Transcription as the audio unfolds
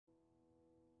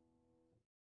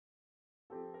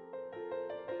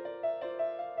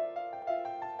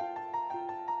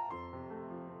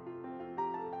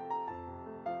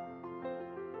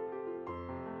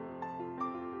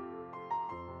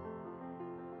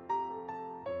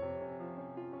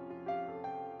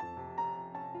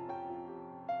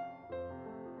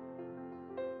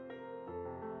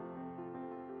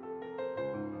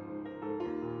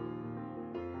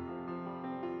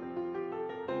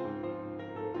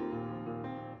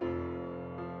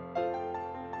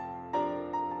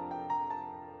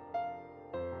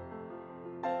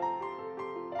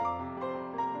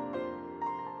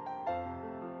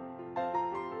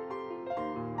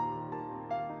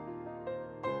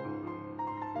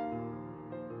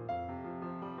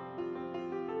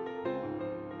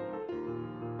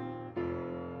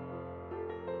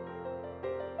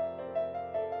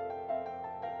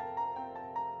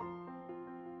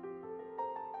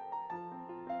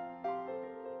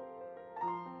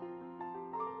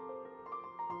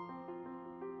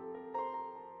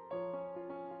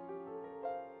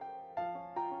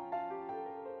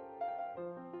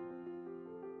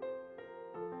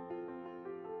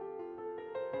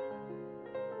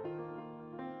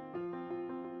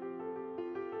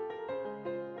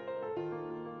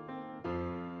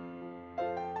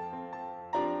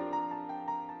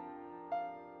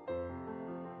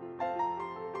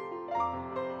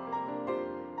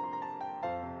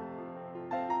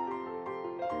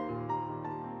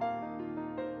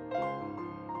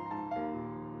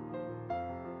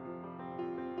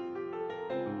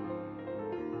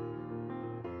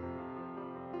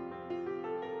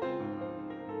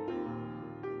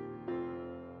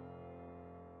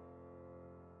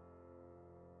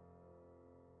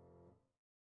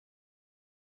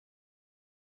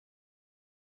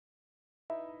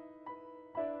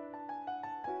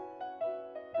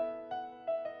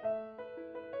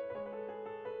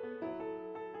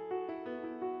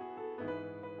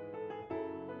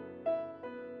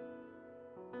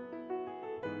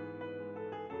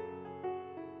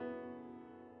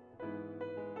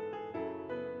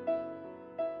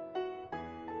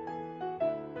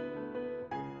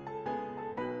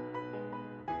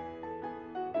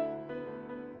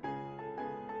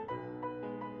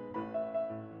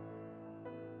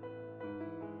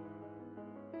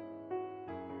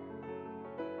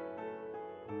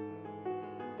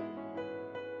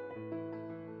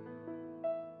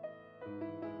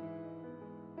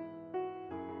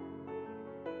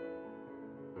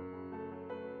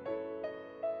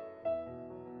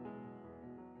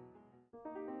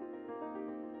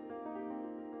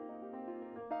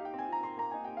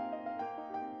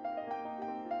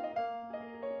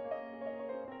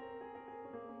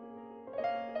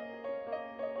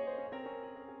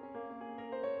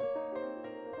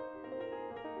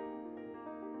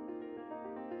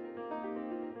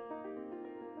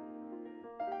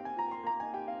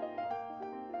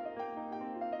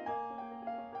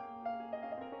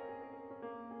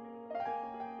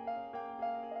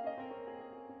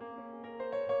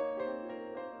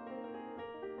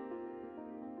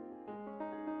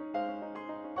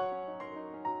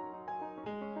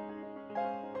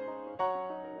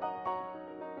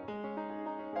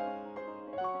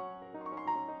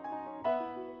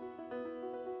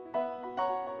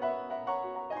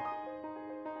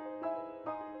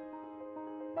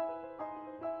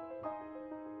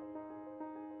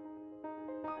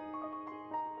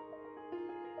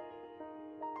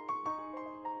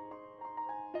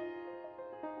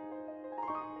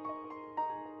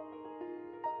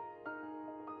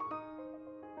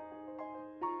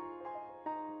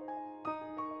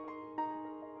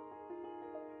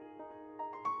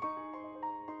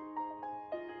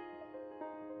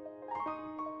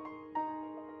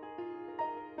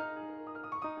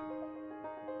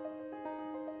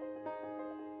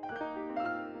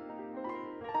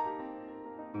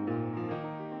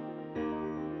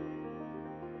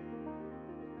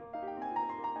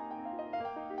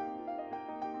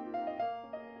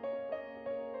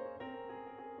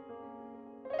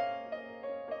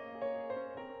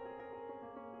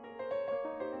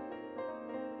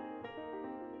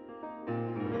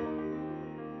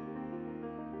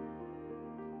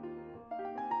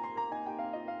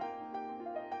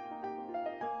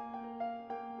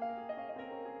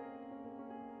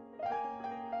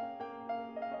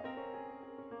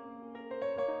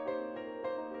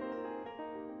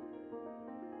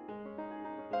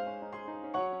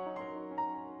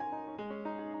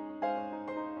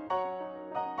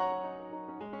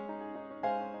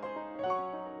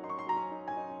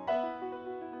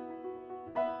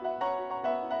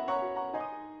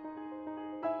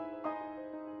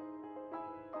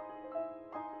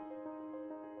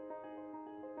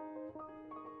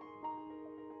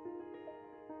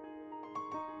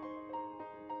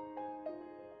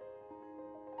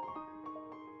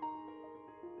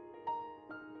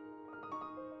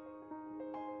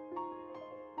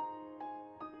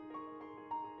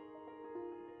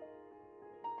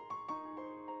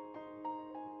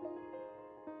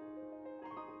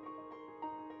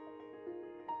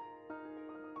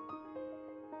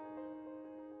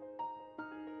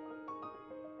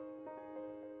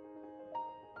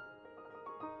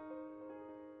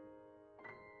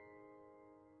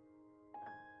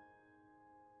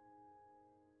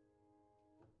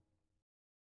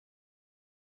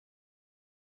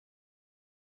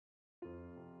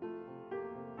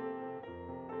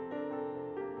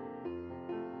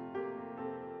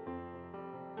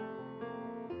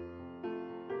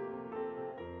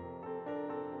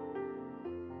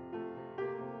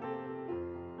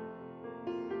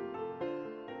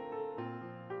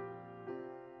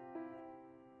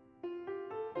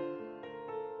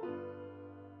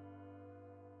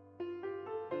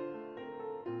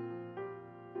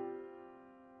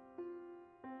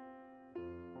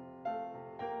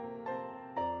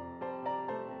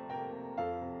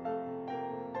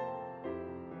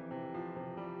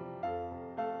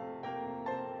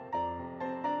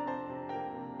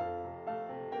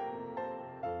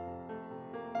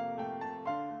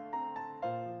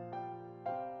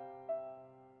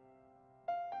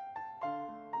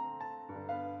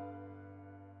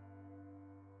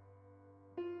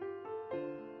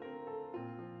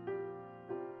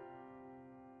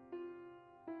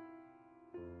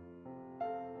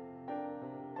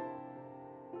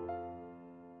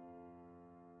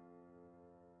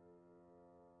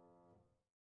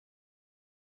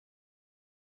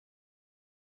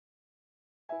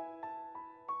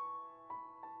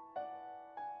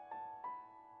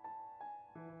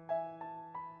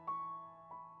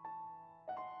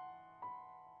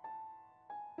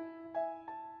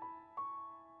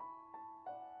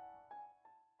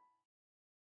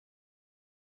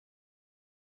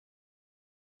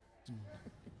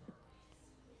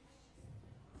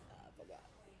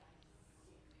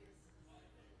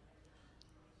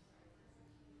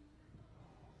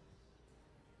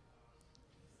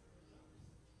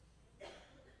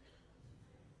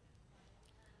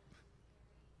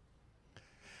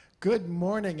Good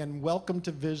morning and welcome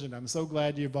to Vision. I'm so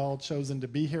glad you've all chosen to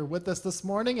be here with us this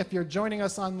morning. If you're joining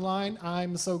us online,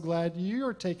 I'm so glad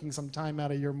you're taking some time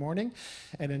out of your morning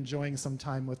and enjoying some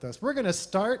time with us. We're going to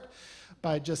start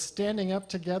by just standing up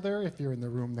together, if you're in the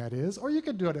room that is, or you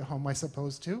could do it at home, I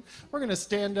suppose, too. We're going to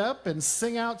stand up and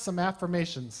sing out some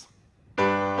affirmations.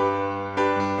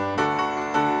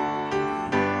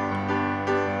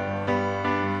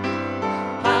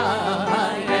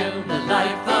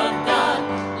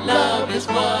 Is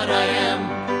what I am.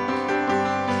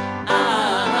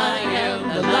 I am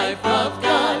the life of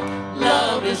God.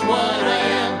 Love is what I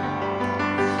am.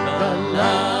 The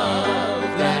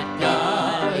love that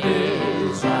God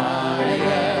is, I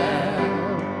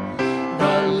am.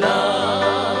 The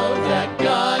love that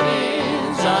God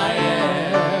is, I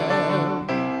am.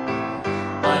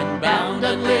 Unbound,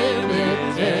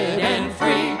 unlimited, and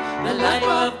free. The life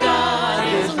of God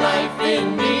is life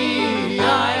in me.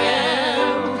 I am.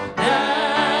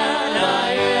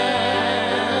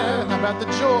 The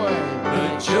joy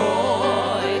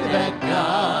that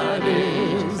God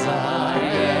is, I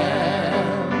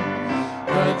am.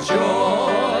 The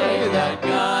joy that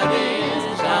God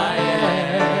is, I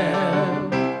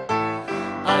am.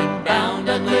 Unbound,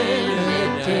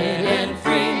 unlimited, and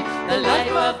free. The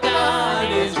life of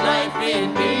God is life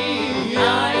in me.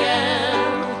 I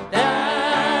am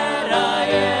that I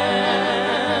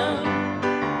am.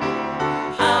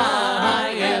 I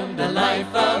am the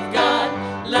life of God.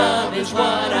 Love is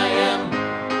what I am.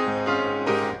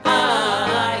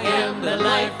 I am the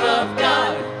life of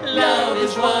God. Love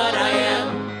is what I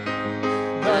am.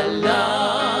 The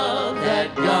love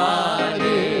that God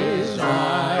is,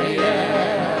 I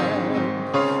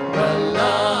am. The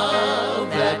love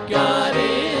that God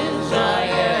is, I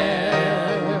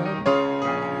am.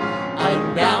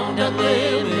 Unbound,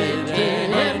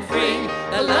 unlimited, and free.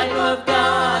 The life of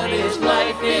God is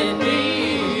life in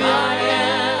me. I am.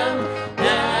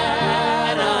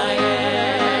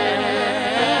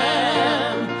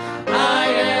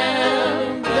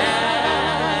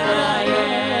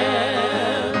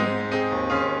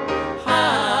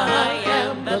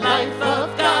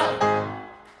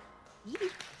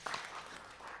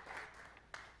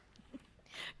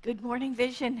 Good morning,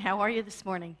 Vision. How are you this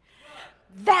morning?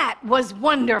 That was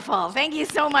wonderful. Thank you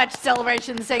so much,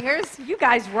 Celebration Singers. You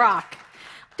guys rock.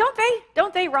 Don't they?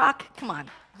 Don't they rock? Come on.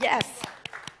 Yes.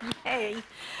 Yay.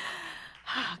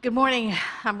 Good morning.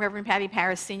 I'm Reverend Patti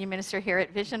Paris, Senior Minister here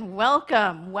at Vision.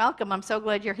 Welcome. Welcome. I'm so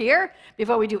glad you're here.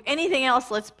 Before we do anything else,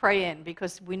 let's pray in,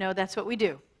 because we know that's what we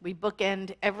do. We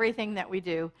bookend everything that we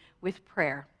do with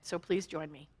prayer. So please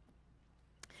join me.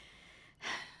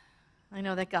 I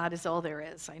know that God is all there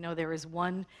is. I know there is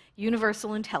one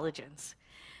universal intelligence.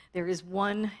 There is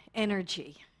one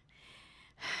energy.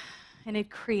 And it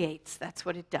creates. That's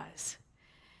what it does.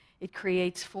 It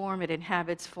creates form. It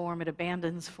inhabits form. It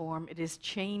abandons form. It is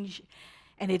change,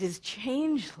 and it is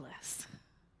changeless.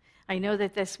 I know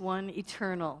that this one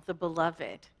eternal, the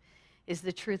beloved, is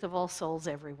the truth of all souls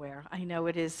everywhere. I know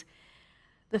it is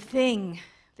the thing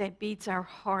that beats our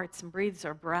hearts and breathes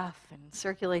our breath and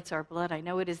circulates our blood. I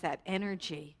know it is that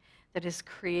energy that has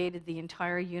created the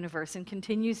entire universe and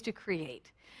continues to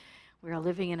create. We are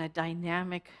living in a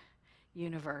dynamic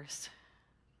universe,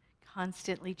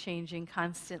 constantly changing,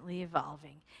 constantly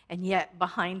evolving. And yet,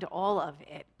 behind all of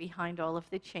it, behind all of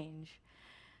the change,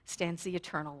 stands the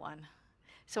Eternal One.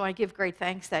 So I give great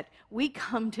thanks that we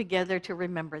come together to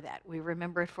remember that. We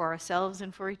remember it for ourselves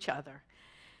and for each other,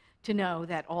 to know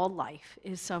that all life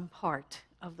is some part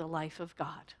of the life of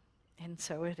God. And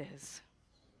so it is.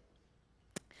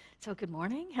 So good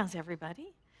morning. How's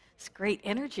everybody? It's great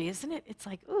energy, isn't it? It's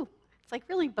like, ooh, it's like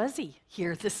really buzzy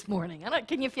here this morning.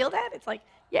 Can you feel that? It's like,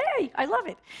 yay, I love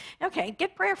it. Okay,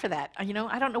 get prayer for that. I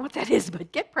don't know what that is,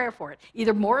 but get prayer for it.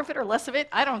 Either more of it or less of it,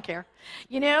 I don't care.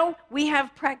 We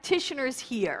have practitioners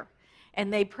here,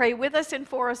 and they pray with us and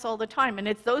for us all the time. And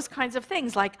it's those kinds of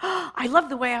things like, oh, I love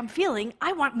the way I'm feeling.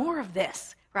 I want more of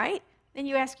this, right? Then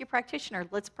you ask your practitioner,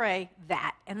 let's pray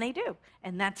that, and they do.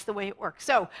 And that's the way it works.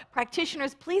 So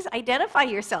practitioners, please identify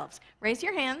yourselves. Raise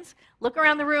your hands. Look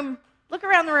around the room. Look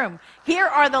around the room. Here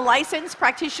are the licensed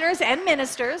practitioners and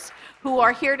ministers who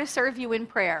are here to serve you in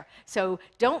prayer. So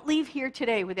don't leave here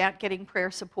today without getting prayer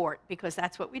support, because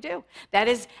that's what we do. That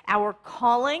is our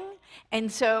calling. And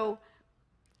so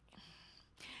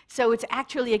it's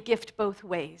actually a gift both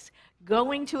ways.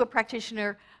 Going to a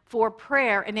practitioner for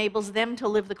prayer enables them to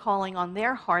live the calling on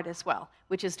their heart as well,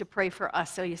 which is to pray for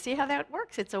us. So you see how that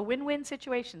works? It's a win-win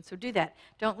situation. So do that.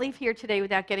 Don't leave here today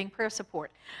without getting prayer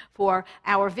support. For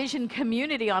our Vision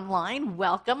community online,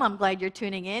 welcome. I'm glad you're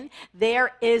tuning in.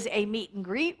 There is a meet and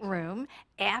greet room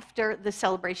after the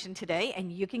celebration today,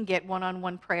 and you can get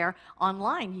one-on-one prayer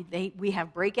online. We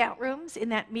have breakout rooms in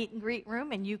that meet and greet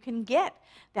room, and you can get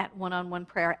that one-on-one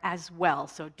prayer as well.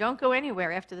 So don't go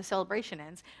anywhere after the celebration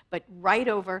ends, but right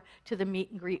over to the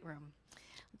meet and greet room.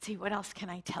 Let's see, what else can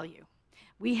I tell you?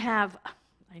 We have,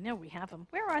 I know we have them.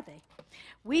 Where are they?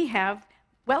 We have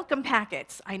welcome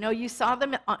packets. I know you saw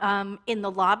them in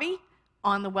the lobby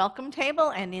on the welcome table,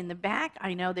 and in the back,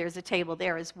 I know there's a table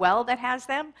there as well that has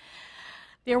them.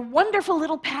 They're wonderful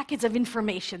little packets of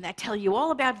information that tell you all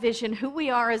about Vision, who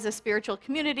we are as a spiritual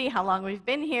community, how long we've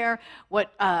been here,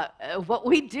 what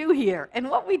we do here. And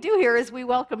what we do here is we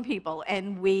welcome people,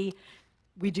 and we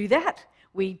do that.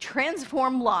 We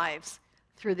transform lives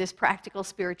through this practical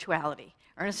spirituality.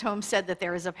 Ernest Holmes said that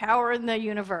there is a power in the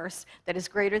universe that is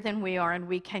greater than we are, and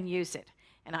we can use it.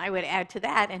 And I would add to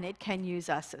that, and it can use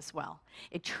us as well.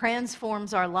 It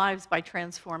transforms our lives by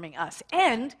transforming us.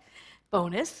 And,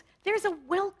 bonus, there's a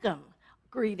welcome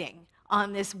greeting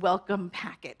on this welcome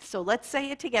packet. So let's say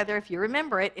it together if you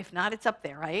remember it. If not, it's up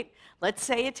there, right? Let's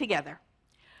say it together.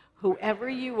 Whoever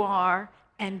you are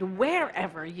and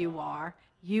wherever you are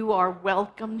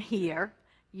welcome here,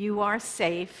 you are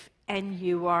safe, and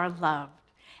you are loved.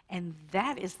 And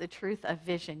that is the truth of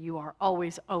Vision. You are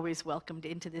always, always welcomed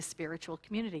into this spiritual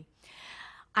community.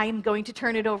 I'm going to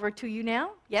turn it over to you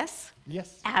now. Yes?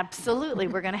 Yes. Absolutely.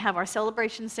 We're going to have our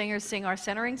celebration singers sing our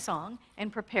centering song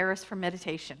and prepare us for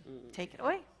meditation. Take it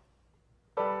away.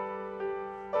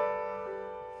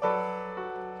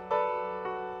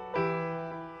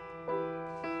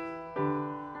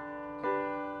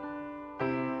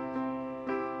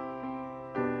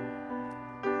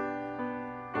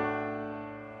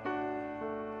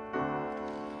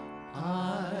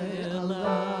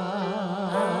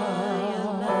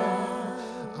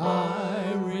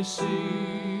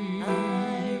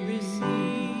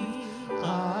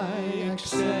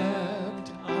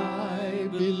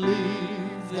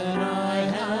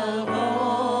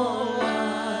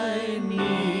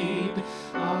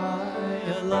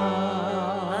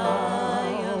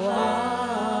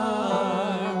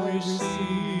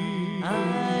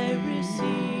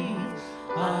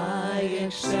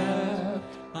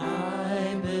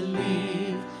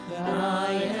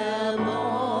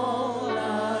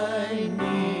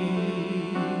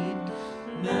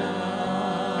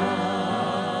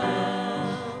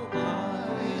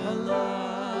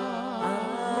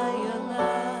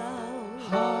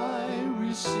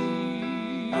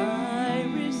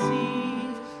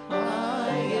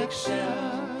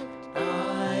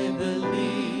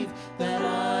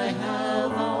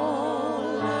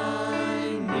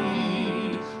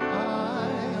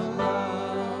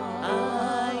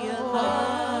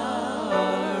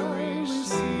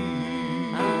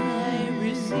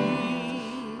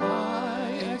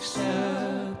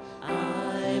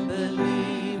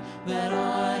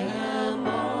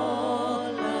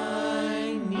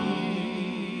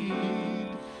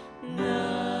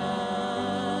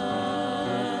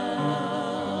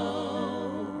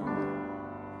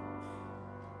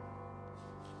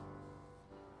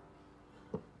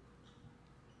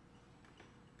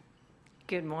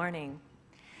 Good morning.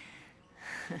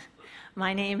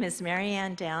 My name is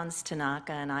Marianne Downs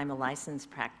Tanaka, and I'm a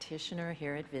licensed practitioner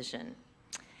here at Vision.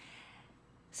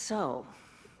 So,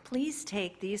 please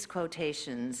take these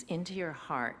quotations into your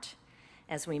heart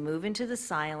as we move into the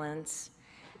silence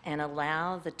and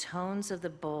allow the tones of the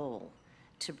bowl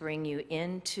to bring you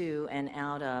into and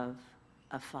out of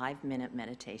a 5-minute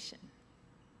meditation.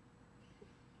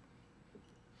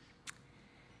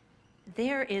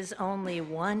 There is only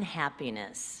one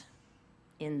happiness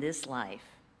in this life: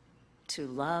 to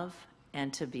love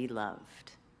and to be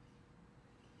loved.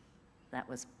 That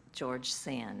was George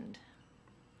Sand.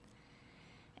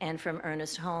 And from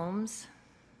Ernest Holmes,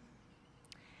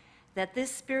 that this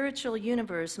spiritual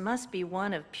universe must be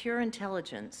one of pure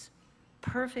intelligence,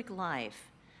 perfect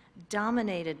life,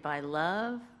 dominated by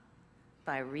love,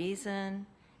 by reason,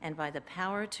 and by the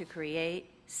power to create,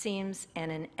 seems an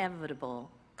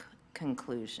inevitable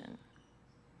conclusion.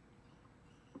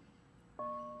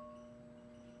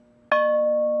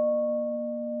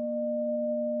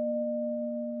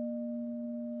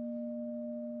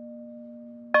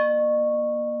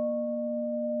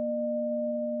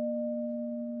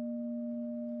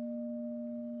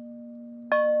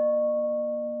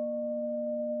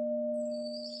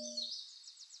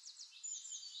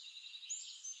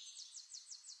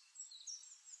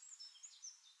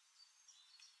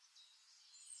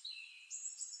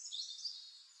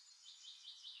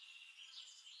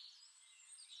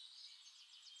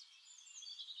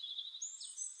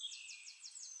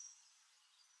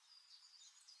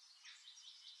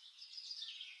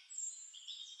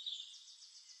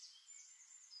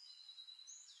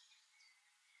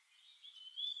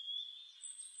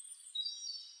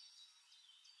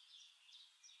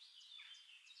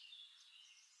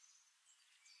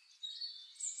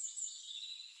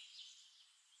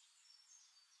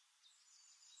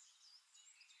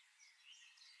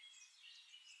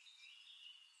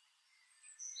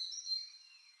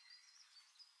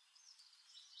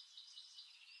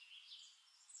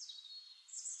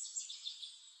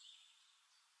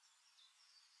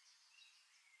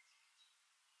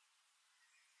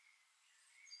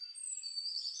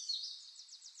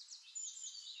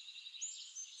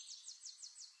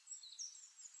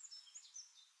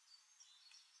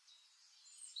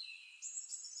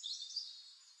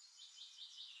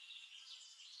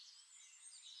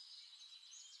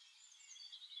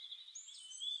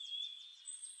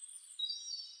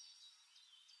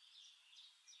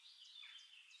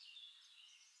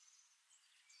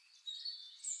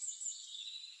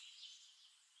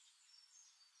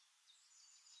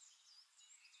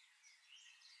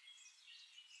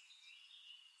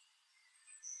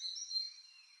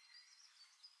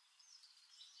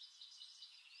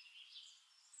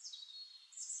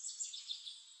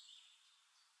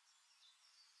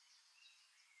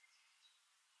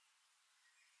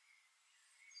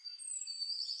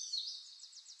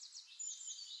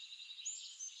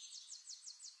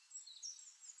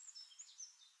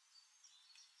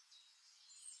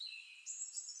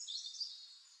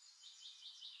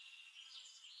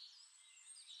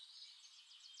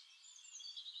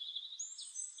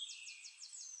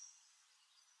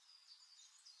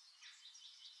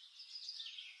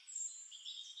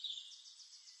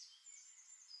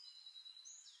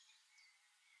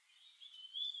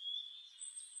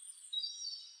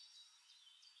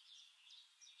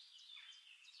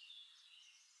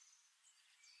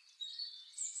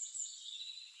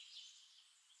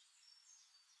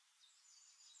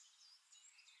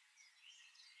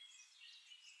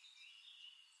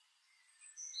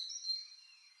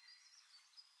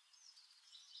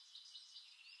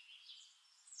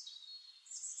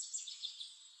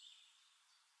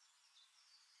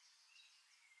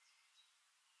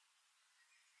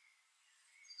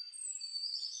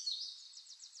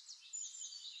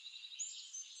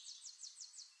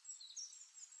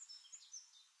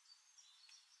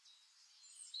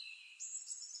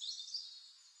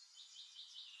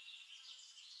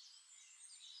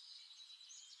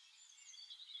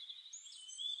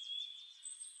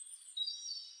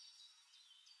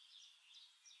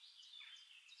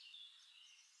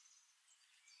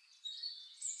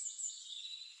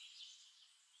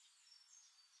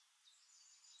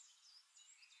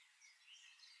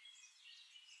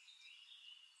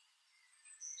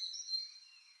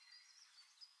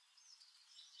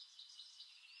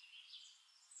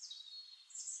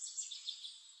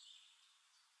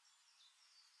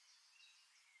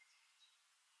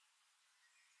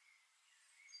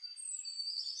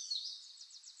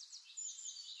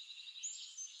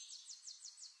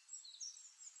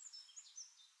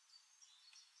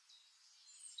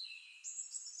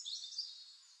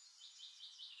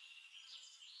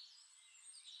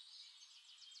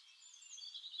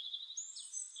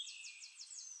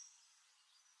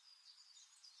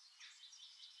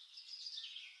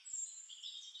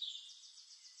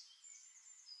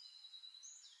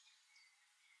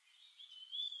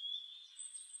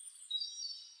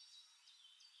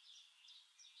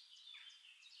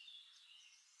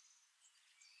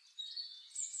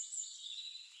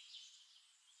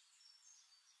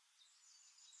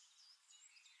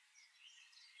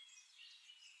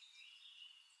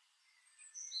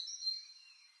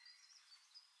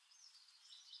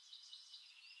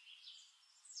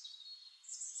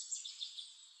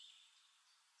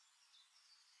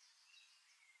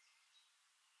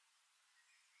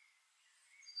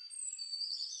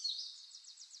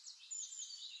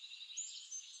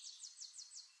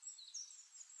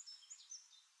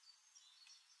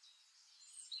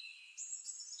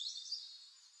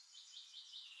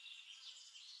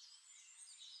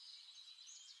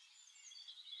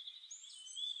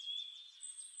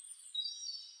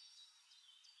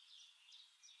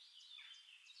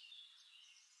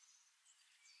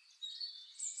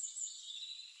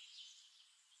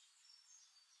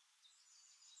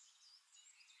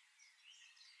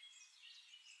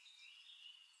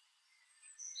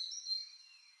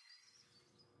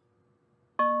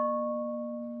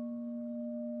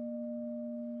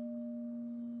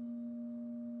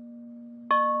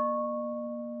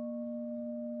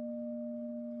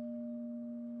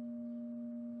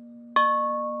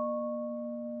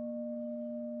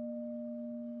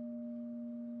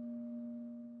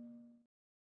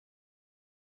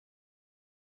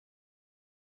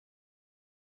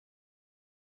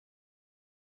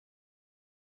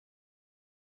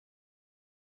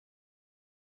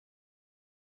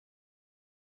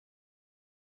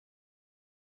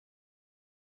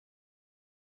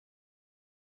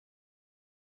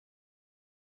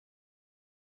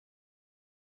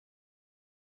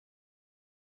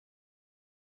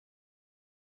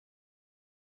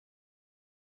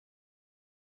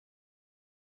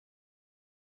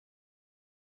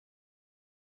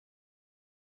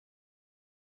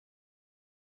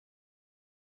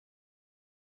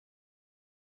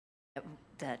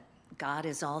 that God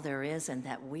is all there is and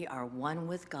that we are one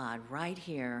with God right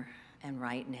here and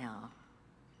right now.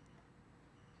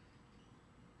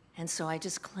 And so I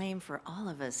just claim for all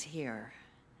of us here,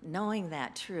 knowing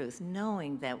that truth,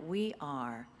 knowing that we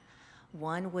are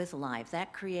one with life,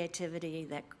 that creativity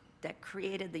that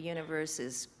created the universe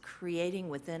is creating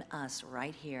within us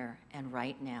right here and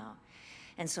right now.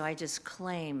 And so I just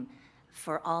claim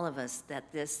for all of us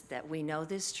that we know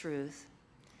this truth,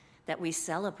 that we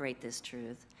celebrate this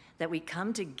truth, that we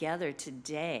come together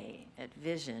today at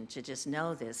Vision to just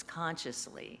know this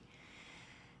consciously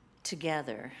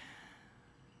together,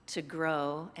 to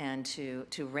grow and to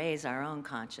raise our own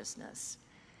consciousness.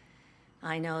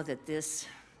 I know that this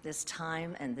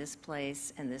time and this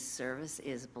place and this service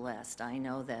is blessed. I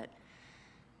know that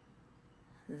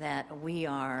we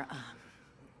are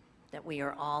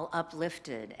all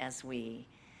uplifted as we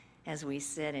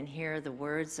sit and hear the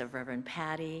words of Reverend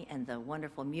Patti and the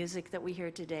wonderful music that we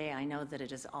hear today. I know that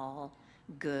it is all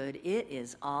good. It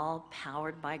is all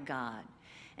powered by God.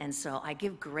 And so I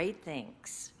give great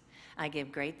thanks. I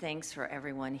give great thanks for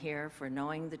everyone here, for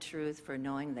knowing the truth, for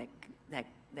knowing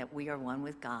that we are one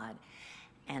with God,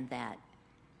 and that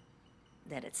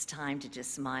it's time to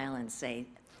just smile and say,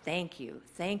 thank you.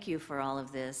 Thank you for all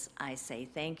of this. I say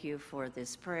thank you for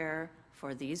this prayer,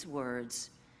 for these words,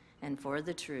 and for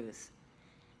the truth.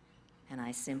 And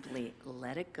I simply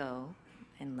let it go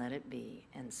and let it be,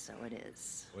 and so it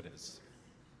is. So it is.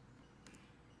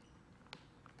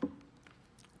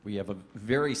 We have a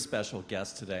very special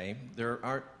guest today. There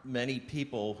aren't many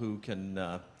people who can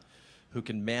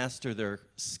master their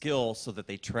skill so that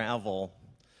they travel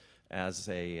as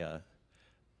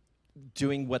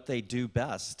doing what they do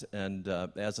best. And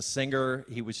as a singer,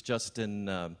 he was just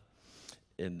in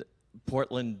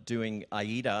Portland doing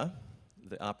Aida,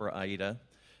 the opera Aida,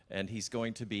 and he's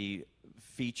going to be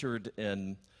featured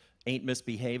in Ain't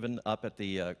Misbehavin' up at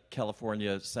the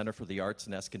California Center for the Arts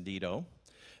in Escondido.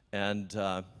 And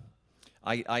I'm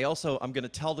going to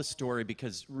tell the story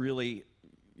because really,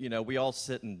 we all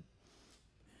sit and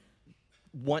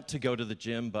want to go to the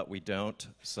gym, but we don't.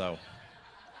 So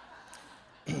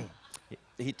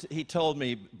he told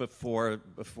me before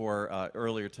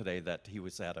earlier today that he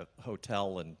was at a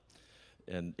hotel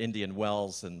in Indian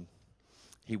Wells, and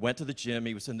he went to the gym.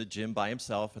 He was in the gym by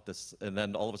himself and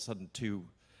then all of a sudden 2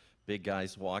 big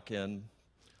guys walk in,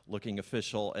 looking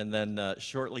official, and then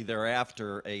shortly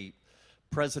thereafter a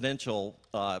presidential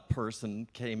person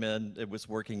came in. It was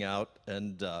working out,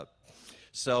 and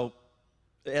so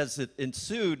as it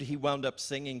ensued, he wound up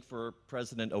singing for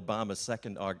President Obama's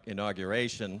second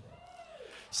inauguration.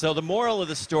 So the moral of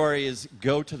the story is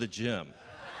go to the gym.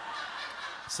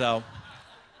 So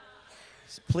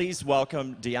please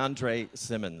welcome DeAndre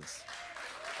Simmons.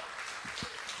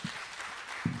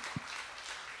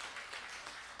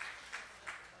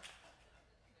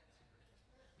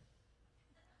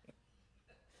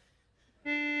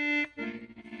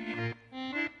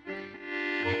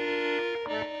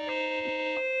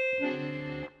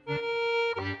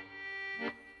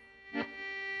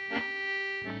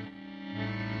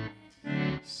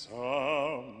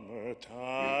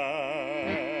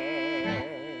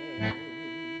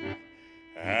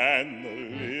 And the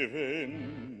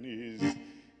living is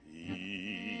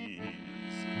easy.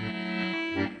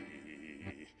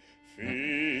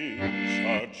 Fish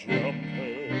are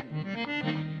jumping,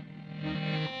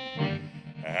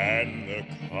 and the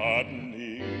cotton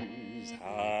is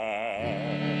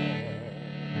high.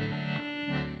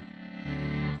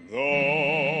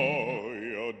 Though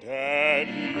your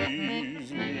daddy's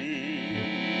rich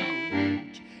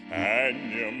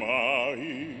and your ma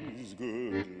is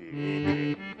good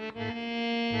looking,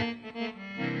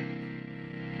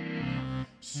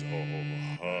 so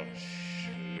hush,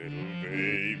 little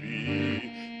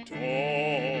baby,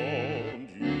 don't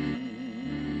you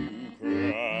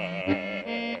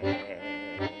cry.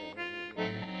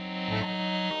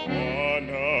 One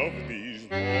of these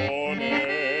mornings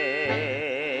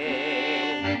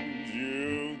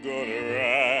you're gonna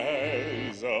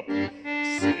rise up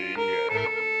singing.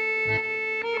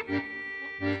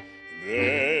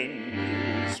 Then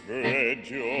you spread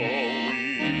your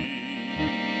wings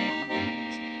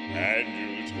and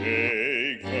you'll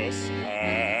take the sky.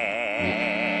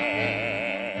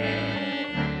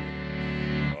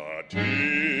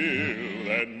 Until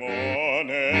that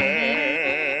morning,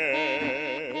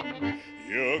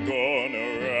 you're gonna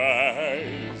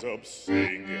rise up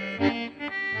singing.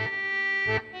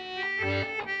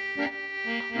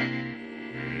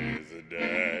 With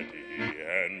daddy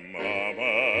and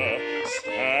mama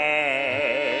standing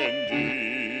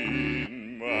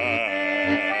by.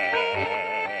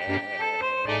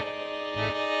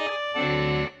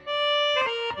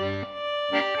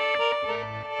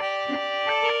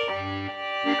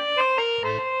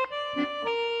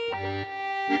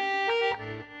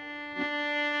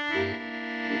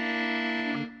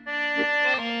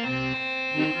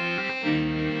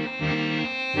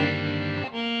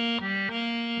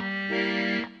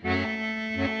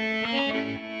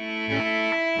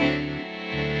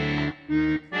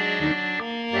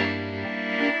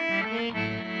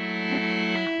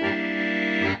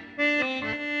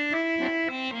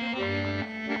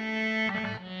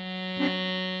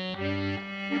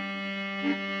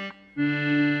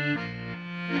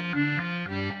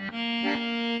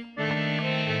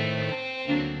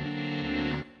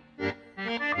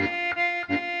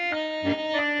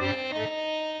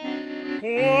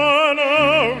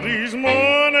 of these mornings,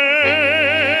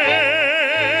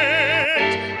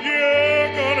 you're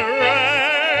gonna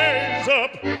rise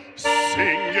up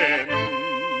singing.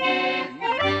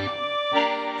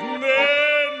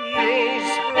 Then you'll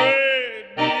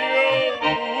spread your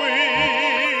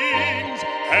wings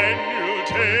and you'll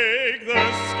take the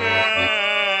sky.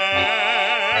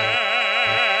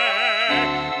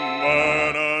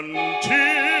 But until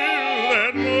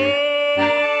that morning,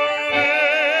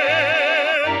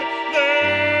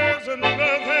 there's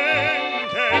nothing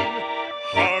can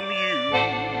harm you.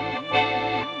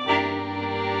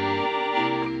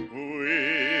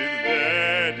 With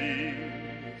Daddy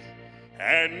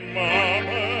and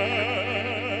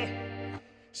Mama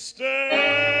standing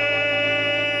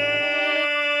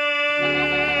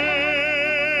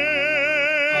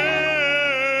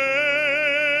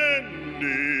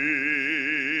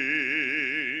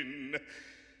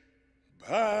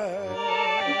by.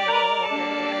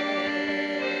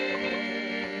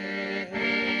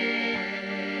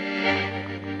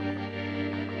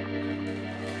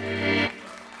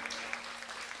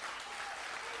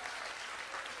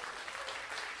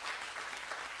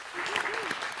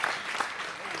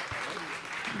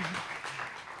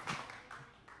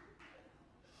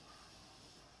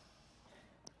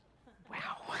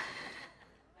 Wow.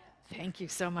 Thank you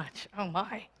so much. Oh,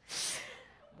 my.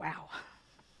 Wow.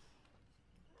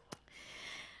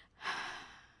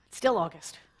 It's still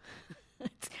August.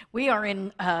 We are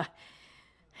in, I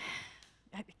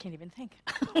can't even think.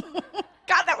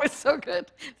 God, that was so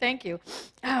good. Thank you.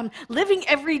 Living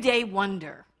Everyday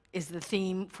Wonder is the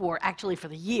theme for the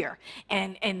year.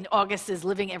 And August is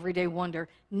Living Everyday Wonder,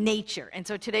 Nature. And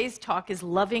so today's talk is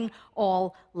Loving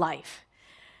All Life.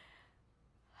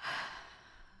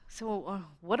 So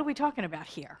what are we talking about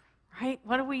here, right?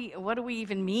 What do we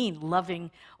even mean, loving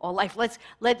all life? Let's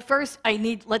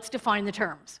define the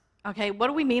terms, okay? What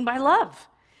do we mean by love?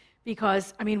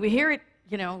 Because, I mean, we hear it,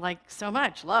 like so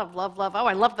much. Love, love, love. Oh,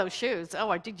 I love those shoes.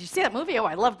 Oh, did you see that movie? Oh,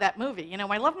 I love that movie.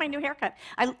 I love my new haircut.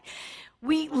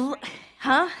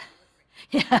 Huh?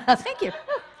 Yeah, thank you.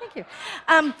 Thank you.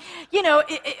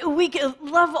 We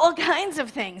love all kinds of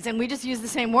things, and we just use the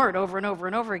same word over and over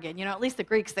and over again. At least the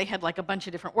Greeks, they had like a bunch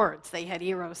of different words. They had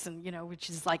eros, and which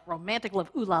is like romantic love,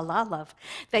 ooh la la love.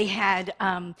 They had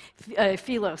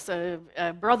philos,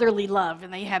 brotherly love,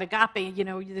 and they had agape,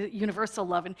 universal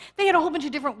love, and they had a whole bunch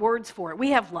of different words for it.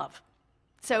 We have love.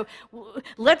 So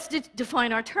let's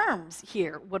define our terms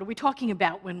here. What are we talking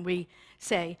about when we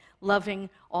say loving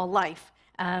all life?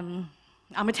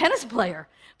 I'm a tennis player,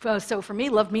 so for me,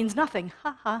 love means nothing.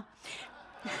 Ha ha.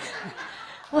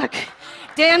 Look,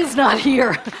 Dan's not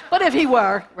here, but if he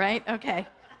were, right? Okay.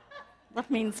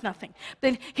 Love means nothing.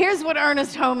 But here's what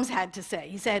Ernest Holmes had to say.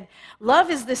 He said,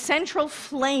 love is the central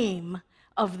flame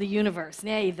of the universe,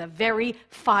 nay, the very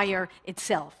fire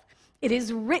itself. It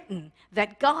is written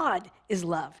that God is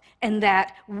love, and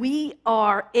that we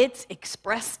are its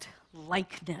expressed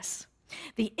likeness,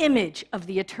 the image of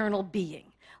the eternal being.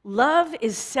 Love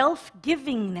is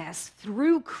self-givingness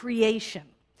through creation,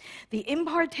 the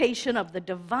impartation of the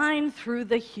divine through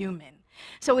the human.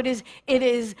 So it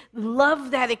is love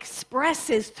that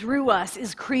expresses through us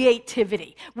is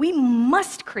creativity. We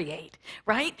must create,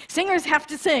 right? Singers have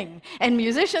to sing, and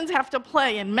musicians have to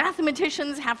play, and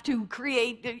mathematicians have to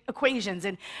create equations,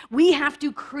 and we have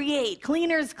to create.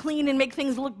 Cleaners clean and make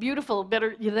things look beautiful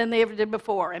better than they ever did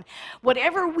before. And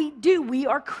whatever we do, we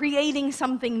are creating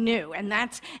something new, and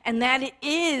that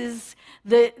is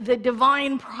the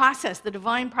divine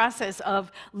process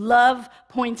of love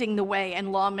pointing the way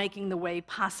and law making the way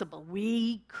possible.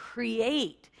 We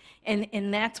create,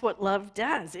 and that's what love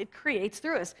does. It creates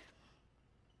through us.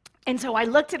 And so I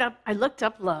looked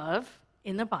up love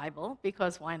in the Bible,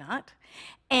 because why not?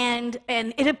 And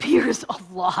it appears a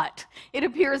lot. It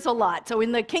appears a lot. So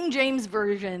in the King James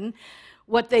Version,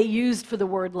 what they used for the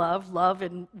word love,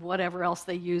 and whatever else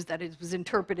they used that it was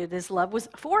interpreted as love, was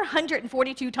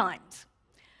 442 times.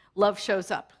 Love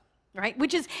shows up, right?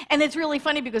 And it's really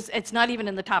funny because it's not even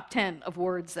in the top 10 of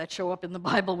words that show up in the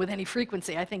Bible with any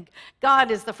frequency. I think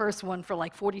God is the first one for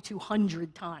like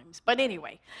 4,200 times. But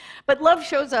anyway, love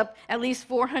shows up at least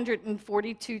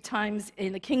 442 times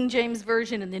in the King James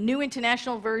Version. In the New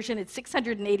International Version, it's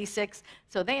 686.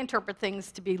 So they interpret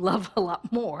things to be love a lot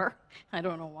more. I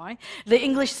don't know why. The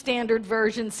English Standard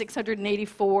Version,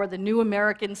 684. The New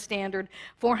American Standard,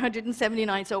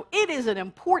 479. So it is an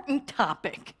important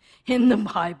topic in the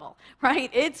Bible,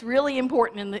 right? It's really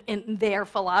important in their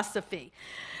philosophy,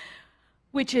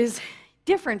 which is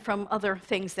different from other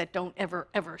things that don't ever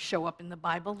show up in the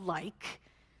Bible, like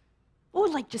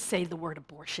just say the word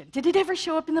abortion. Did it ever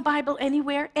show up in the Bible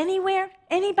anywhere? Anywhere?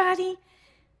 Anybody?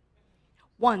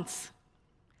 Once.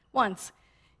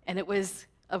 And it was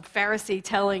a Pharisee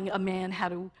telling a man how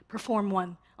to perform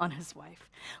one on his wife.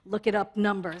 Look it up,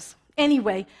 Numbers.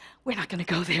 Anyway, we're not going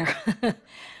to go there.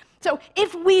 So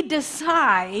if we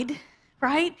decide,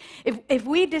 right, if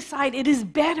we decide it is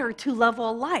better to love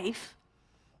all life,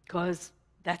 because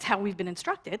that's how we've been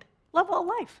instructed, love all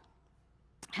life.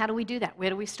 How do we do that? Where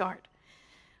do we start?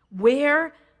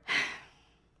 Where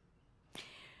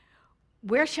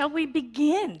shall we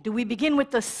begin? Do we begin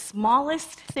with the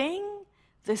smallest thing,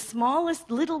 the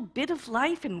smallest little bit of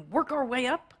life, and work our way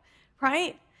up,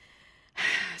 right?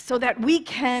 So that we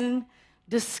can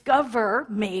discover,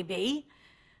 maybe,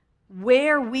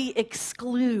 where we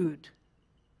exclude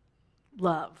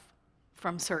love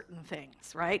from certain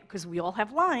things, right? Because we all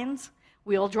have lines.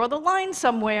 We all draw the line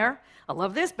somewhere. I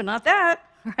love this, but not that,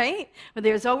 right? But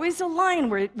there's always a line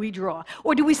where we draw.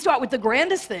 Or do we start with the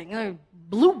grandest thing,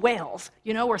 blue whales,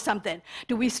 or something?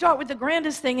 Do we start with the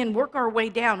grandest thing and work our way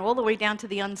down, all the way down to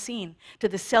the unseen, to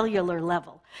the cellular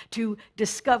level, to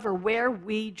discover where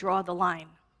we draw the line?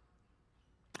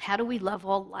 How do we love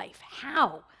all life?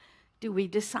 How do we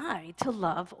decide to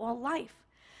love all life?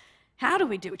 How do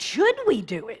we do it? Should we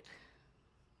do it?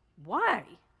 Why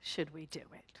should we do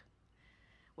it?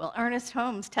 Well, Ernest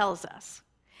Holmes tells us.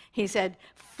 He said,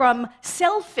 from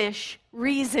selfish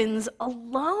reasons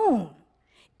alone,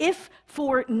 if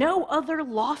for no other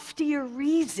loftier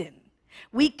reason,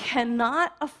 we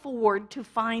cannot afford to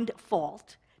find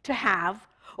fault, to have,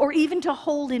 or even to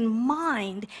hold in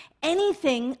mind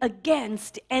anything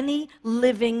against any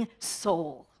living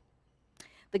soul.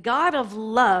 The God of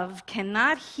love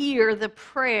cannot hear the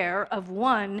prayer of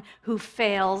one who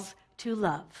fails to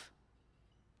love.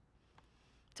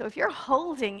 So if you're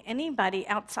holding anybody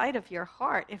outside of your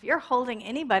heart, if you're holding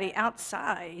anybody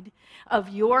outside of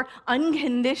your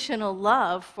unconditional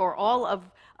love for all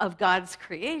of God's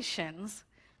creations,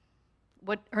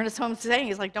 what Ernest Holmes is saying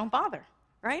is like, don't bother,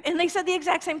 right? And they said the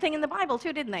exact same thing in the Bible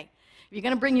too, didn't they? If you're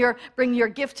going to bring your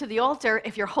gift to the altar,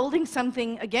 if you're holding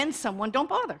something against someone, don't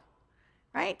bother.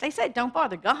 Right? They said, don't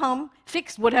bother. Go home,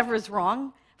 fix whatever's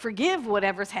wrong, forgive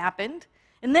whatever's happened,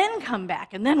 and then come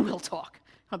back, and then we'll talk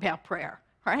about prayer,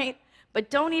 right? But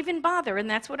don't even bother, and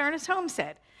that's what Ernest Holmes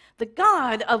said. The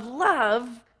God of love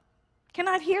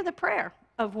cannot hear the prayer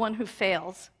of one who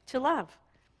fails to love.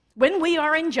 When we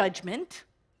are in judgment,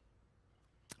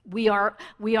 we are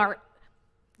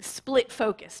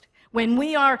split-focused. When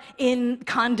we are in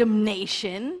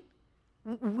condemnation,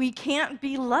 we can't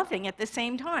be loving at the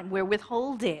same time. We're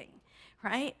withholding,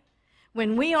 right?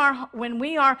 When we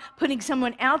are putting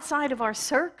someone outside of our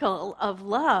circle of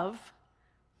love,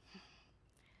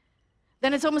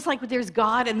 then it's almost like there's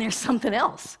God and there's something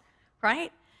else,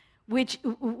 right? Which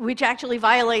actually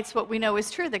violates what we know is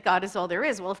true, that God is all there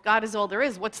is. Well, if God is all there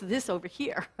is, what's this over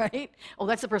here, right? Oh,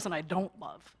 that's the person I don't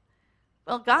love.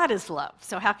 Well, God is love,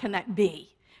 so how can that be?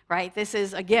 Right? This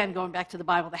is, again, going back to the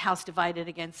Bible, the house divided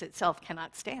against itself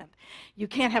cannot stand. You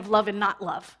can't have love and not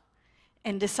love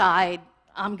and decide,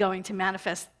 I'm going to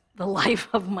manifest the life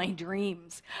of my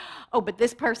dreams. Oh, but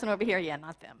this person over here, yeah,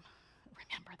 not them.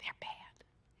 Remember, they're bad.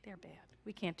 They're bad.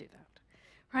 We can't do that.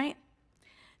 Right?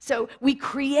 So we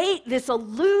create this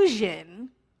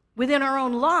illusion within our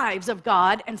own lives of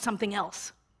God and something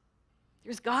else.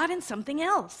 There's God and something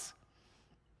else.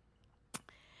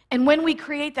 And when we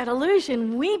create that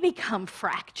illusion, we become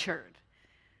fractured,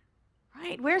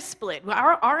 right? We're split.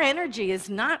 Our energy is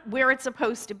not where it's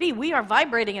supposed to be. We are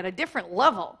vibrating at a different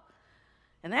level,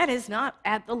 and that is not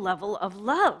at the level of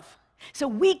love. So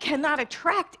we cannot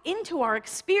attract into our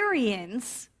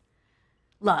experience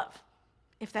love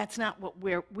if that's not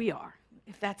where we are,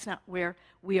 if that's not where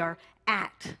we are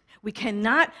at. We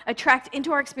cannot attract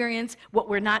into our experience what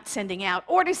we're not sending out,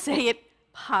 or to say it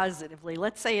positively.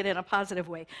 Let's say it in a positive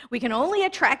way. We can only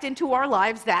attract into our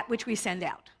lives that which we send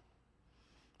out,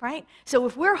 right? So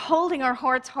if we're holding our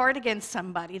hearts hard against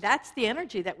somebody, that's the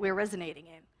energy that we're resonating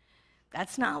in.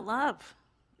 That's not love.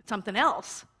 It's something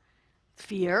else. It's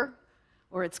fear,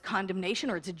 or it's condemnation,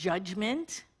 or it's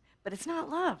judgment, but it's not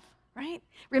love, right?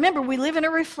 Remember, we live in a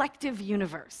reflective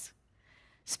universe.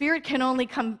 Spirit can only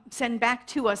send back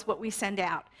to us what we send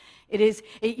out.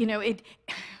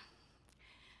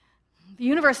 The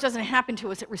universe doesn't happen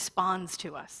to us, it responds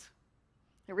to us.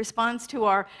 It responds to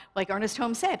our, like Ernest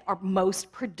Holmes said, our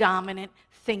most predominant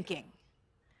thinking.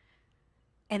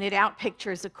 And it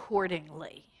outpictures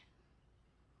accordingly.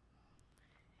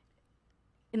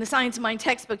 In the Science of Mind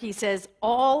textbook, he says,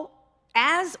 all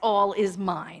is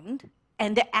mind,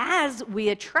 And as we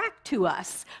attract to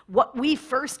us what we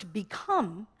first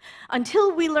become,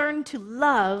 until we learn to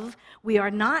love, we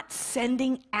are not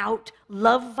sending out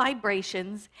love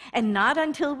vibrations, and not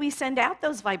until we send out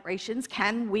those vibrations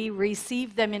can we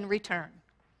receive them in return.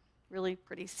 Really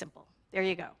pretty simple. There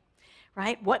you go.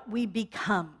 Right? What we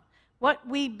become. What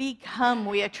we become,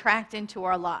 we attract into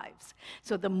our lives.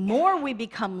 So the more we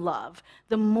become love,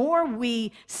 the more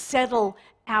we settle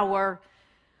our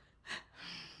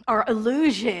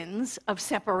illusions of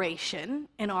separation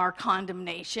and our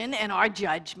condemnation and our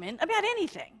judgment about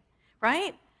anything,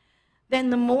 right? Then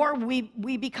the more we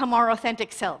become our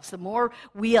authentic selves, the more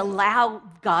we allow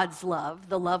God's love,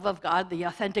 the love of God, the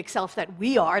authentic self that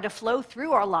we are, to flow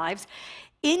through our lives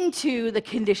into the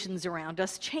conditions around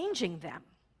us, changing them.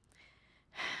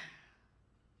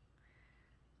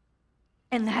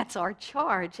 And that's our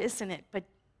charge, isn't it? But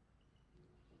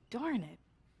darn it,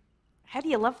 how do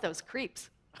you love those creeps?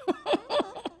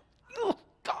 Oh,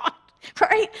 God,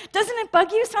 right? Doesn't it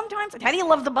bug you sometimes? How do you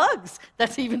love the bugs?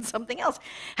 That's even something else.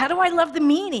 How do I love the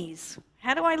meanies?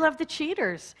 How do I love the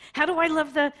cheaters? How do I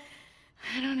love the,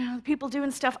 I don't know, people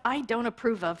doing stuff I don't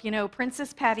approve of? You know,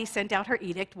 Princess Patti sent out her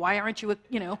edict. Why aren't you,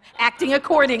 acting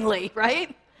accordingly,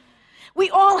 right? We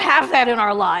all have that in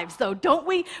our lives, though, don't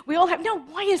we? We all have, no,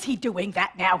 why is he doing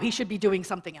that now? He should be doing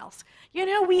something else. You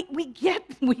know, we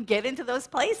get into those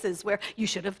places where you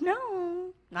should have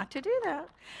known not to do that.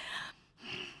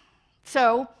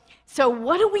 So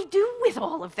what do we do with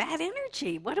all of that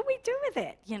energy? What do we do with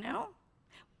it,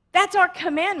 That's our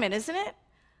commandment, isn't it?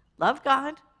 Love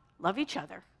God, love each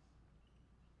other.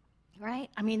 Right?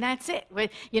 I mean, that's it. When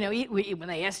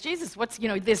they asked Jesus,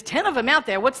 there's 10 of them out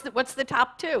there. What's the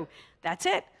top 2? That's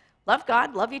it. Love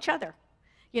God, love each other.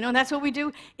 And that's what we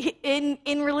do in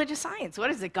religious science. What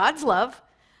is it? God's love.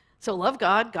 So love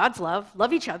God, God's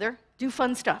love each other, do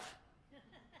fun stuff.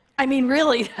 I mean,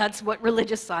 really, that's what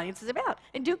religious science is about.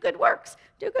 And do good works.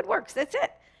 Do good works. That's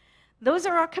it. Those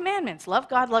are our commandments. Love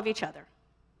God, love each other.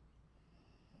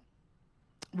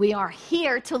 We are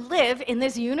here to live in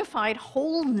this unified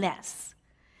wholeness.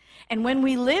 And when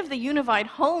we live the unified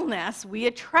wholeness, we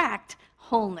attract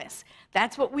wholeness.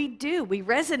 That's what we do. We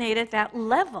resonate at that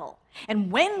level.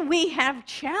 And when we have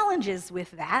challenges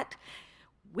with that,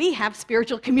 we have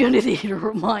spiritual community to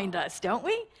remind us, don't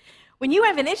we? When you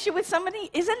have an issue with somebody,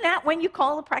 isn't that when you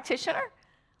call a practitioner?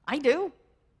 I do.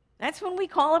 That's when we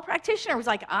call a practitioner. It's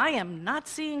like, I am not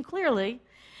seeing clearly.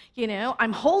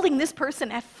 I'm holding this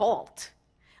person at fault.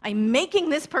 I'm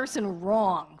making this person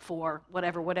wrong for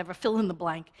whatever, fill in the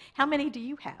blank. How many do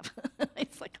you have?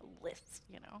 It's like a list,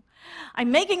 I'm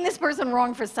making this person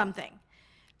wrong for something.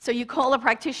 So you call a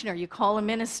practitioner, you call a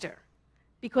minister,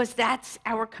 because that's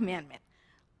our commandment.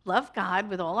 Love God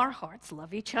with all our hearts,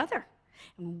 love each other.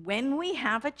 And when we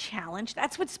have a challenge,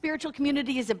 that's what spiritual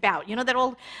community is about.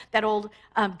 That old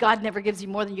God never gives you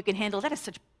more than you can handle. That is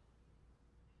such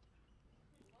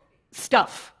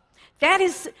stuff. That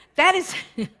is,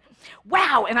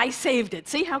 wow, and I saved it.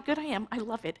 See how good I am? I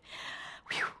love it.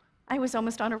 Whew, I was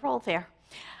almost on a roll there.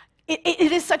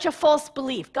 It is such a false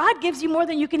belief. God gives you more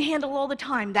than you can handle all the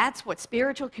time. That's what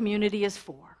spiritual community is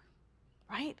for,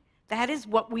 right? That is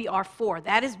what we are for.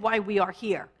 That is why we are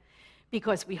here,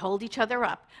 because we hold each other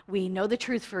up. We know the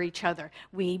truth for each other.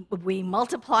 We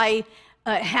multiply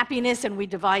happiness and we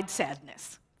divide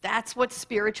sadness. That's what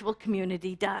spiritual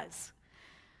community does.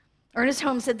 Ernest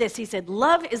Holmes said this. He said,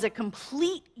 love is a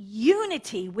complete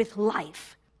unity with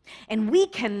life. And we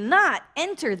cannot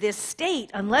enter this state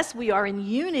unless we are in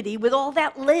unity with all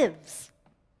that lives.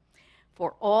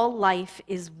 For all life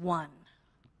is one.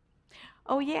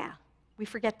 Oh, yeah, we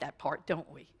forget that part,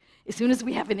 don't we? As soon as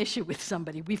we have an issue with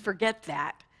somebody, we forget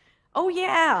that. Oh,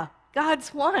 yeah,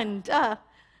 God's one. Duh.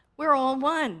 We're all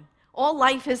one. All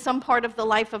life is some part of the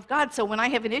life of God. So when I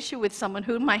have an issue with someone,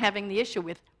 who am I having the issue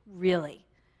with? Really?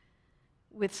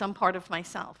 With some part of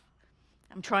myself.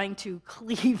 I'm trying to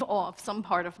cleave off some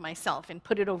part of myself and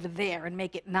put it over there and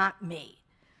make it not me.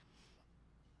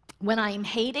 When I'm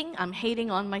hating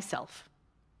on myself,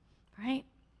 right?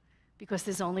 Because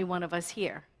there's only one of us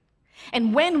here.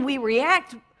 And when we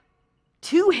react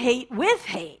to hate with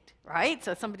hate, right?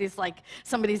 So somebody's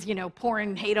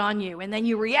pouring hate on you, and then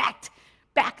you react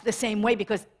back the same way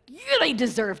because they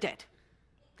deserved it.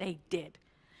 They did.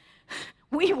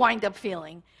 We wind up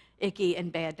feeling icky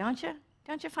and bad, don't you?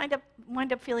 Don't you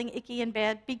wind up feeling icky and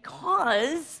bad?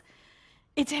 Because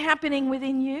it's happening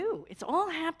within you. It's all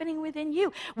happening within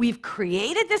you. We've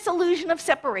created this illusion of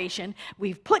separation.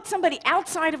 We've put somebody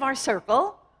outside of our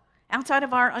circle, outside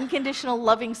of our unconditional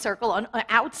loving circle,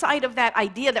 outside of that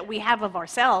idea that we have of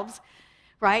ourselves,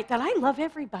 right? That I love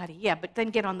everybody. Yeah, but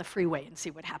then get on the freeway and see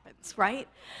what happens, right?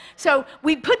 So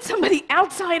we put somebody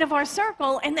outside of our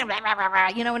circle, and then,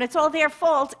 and it's all their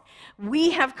fault.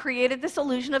 We have created this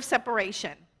illusion of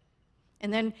separation.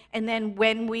 And then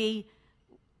when we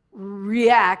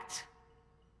react,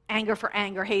 anger for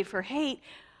anger, hate for hate,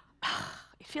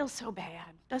 it feels so bad.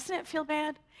 Doesn't it feel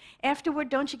bad? Afterward,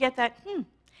 don't you get that,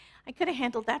 I could have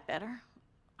handled that better.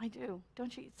 I do,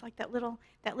 don't you? It's like that little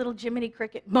Jiminy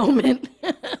Cricket moment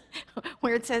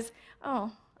where it says,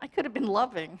 oh, I could have been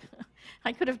loving.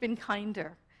 I could have been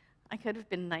kinder. I could have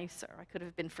been nicer. I could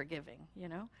have been forgiving,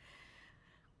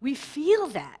 We feel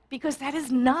that because that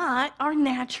is not our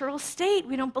natural state.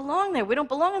 We don't belong there. We don't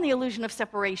belong in the illusion of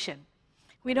separation.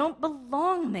 We don't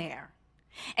belong there.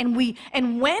 And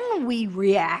when we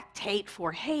react hate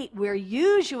for hate, we're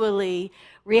usually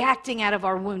reacting out of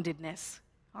our woundedness,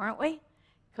 aren't we?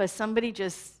 Because somebody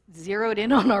just zeroed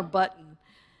in on our button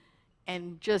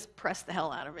and just pressed the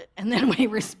hell out of it. And then we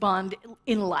respond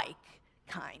in like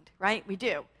kind, right? We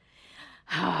do.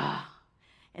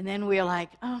 And then we're like,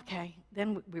 okay.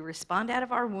 Then we respond out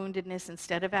of our woundedness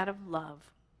instead of out of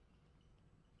love.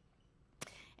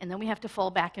 And then we have to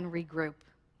fall back and regroup.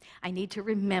 I need to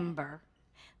remember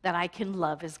that I can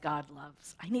love as God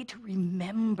loves. I need to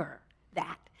remember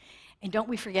that. And don't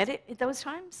we forget it at those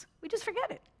times? We just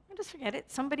forget it. We just forget it.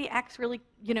 Somebody acts really,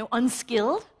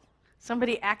 unskilled.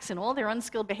 Somebody acts in all their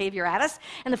unskilled behavior at us.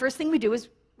 And the first thing we do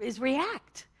is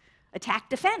react. Attack,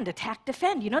 defend, attack,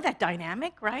 defend. You know that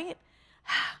dynamic, right?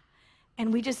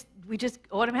 And we just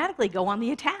automatically go on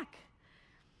the attack.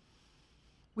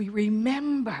 We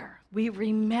remember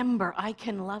I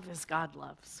can love as God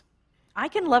loves. I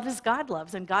can love as God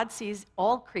loves, and God sees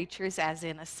all creatures as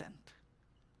innocent,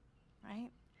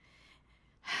 right?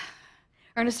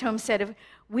 Ernest Holmes said,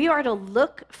 we are to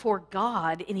look for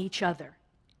God in each other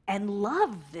and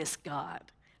love this God,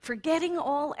 forgetting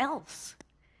all else.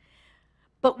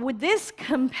 But would this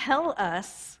compel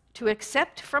us to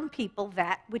accept from people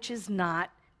that which is not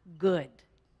good?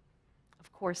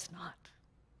 Of course not.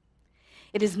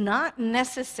 It is not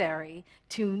necessary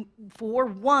for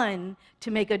one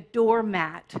to make a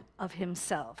doormat of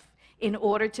himself in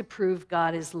order to prove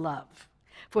God is love.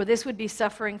 For this would be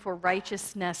suffering for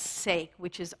righteousness' sake,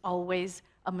 which is always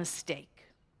a mistake.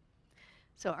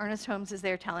 So Ernest Holmes is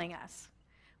there telling us,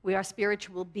 we are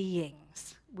spiritual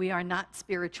beings. We are not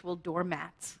spiritual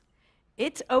doormats.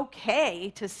 It's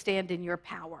okay to stand in your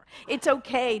power. It's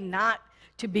okay not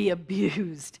to be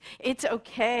abused. It's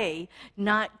okay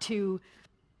not to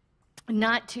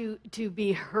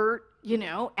be hurt,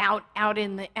 out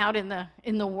in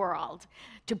the world,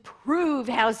 to prove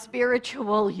how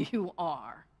spiritual you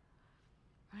are.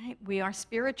 Right? We are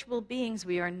spiritual beings.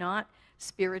 We are not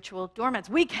spiritual doormats.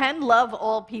 We can love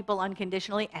all people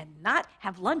unconditionally and not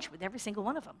have lunch with every single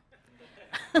one of them.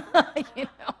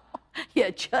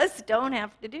 You just don't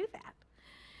have to do that.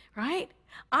 Right?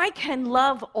 I can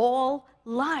love all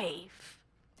life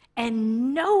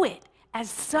and know it as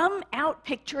some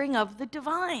outpicturing of the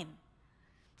divine.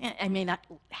 I may not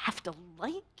have to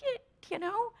like it,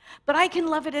 but I can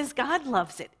love it as God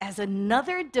loves it, as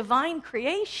another divine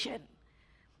creation,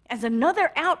 as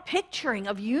another outpicturing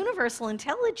of universal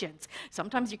intelligence.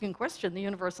 Sometimes you can question the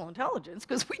universal intelligence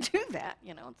because we do that.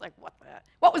 It's like,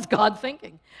 what was God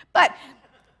thinking? But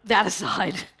that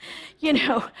aside,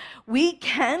 we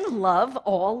can love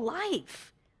all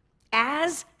life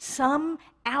as some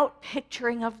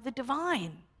outpicturing of the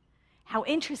divine. How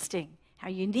interesting, how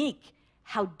unique,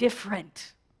 how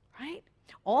different, right?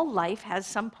 All life has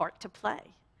some part to play.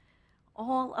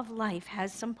 All of life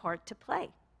has some part to play.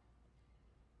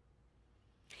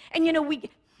 And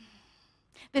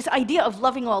this idea of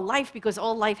loving all life because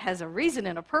all life has a reason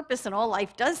and a purpose and all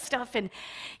life does stuff. And,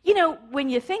 when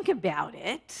you think about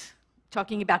it,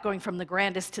 talking about going from the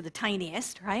grandest to the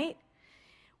tiniest, right?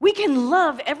 We can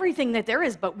love everything that there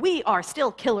is, but we are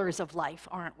still killers of life,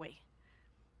 aren't we?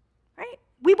 Right?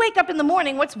 We wake up in the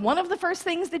morning, what's one of the first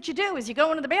things that you do is you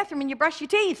go into the bathroom and you brush your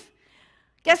teeth.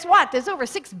 Guess what? There's over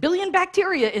 6 billion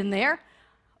bacteria in there,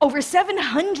 over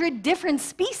 700 different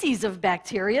species of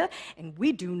bacteria, and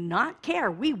we do not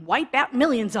care. We wipe out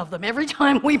millions of them every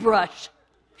time we brush.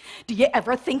 Do you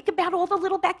ever think about all the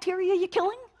little bacteria you're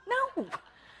killing? No.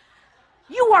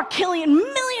 You are killing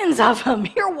millions of them.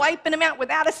 You're wiping them out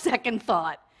without a second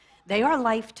thought. They are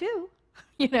life too,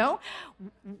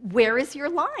 Where is your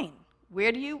line?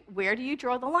 Where do you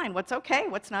draw the line? What's okay?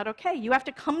 What's not okay? You have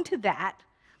to come to that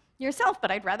yourself,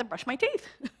 but I'd rather brush my teeth,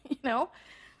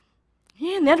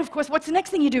 And then, of course, what's the next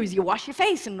thing you do is you wash your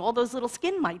face and all those little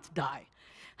skin mites die.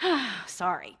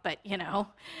 Sorry, but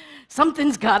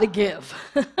something's got to give.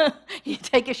 You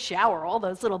take a shower, all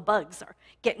those little bugs are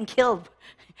getting killed.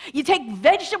 You take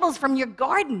vegetables from your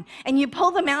garden and you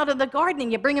pull them out of the garden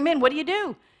and you bring them in. What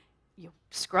do? You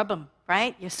scrub them,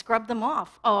 right? You scrub them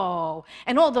off. Oh,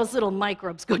 and all those little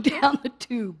microbes go down the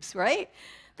tubes, right?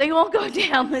 They all go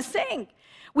down the sink.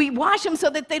 We wash them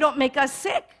so that they don't make us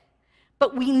sick.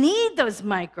 But we need those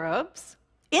microbes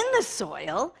in the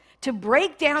soil to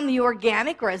break down the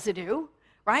organic residue,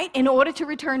 right, in order to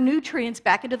return nutrients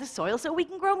back into the soil so we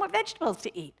can grow more vegetables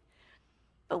to eat.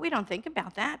 But we don't think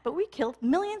about that, but we killed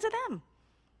millions of them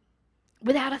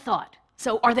without a thought.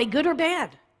 So are they good or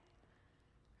bad?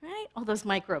 Right? All those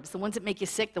microbes, the ones that make you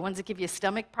sick, the ones that give you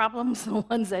stomach problems, the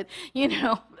ones that,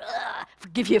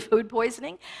 give you food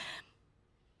poisoning.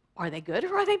 Are they good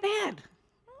or are they bad?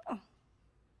 Oh,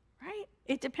 right?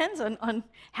 It depends on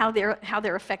how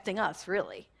they're affecting us,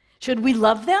 really. Should we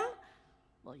love them?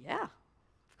 Well, yeah,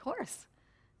 of course.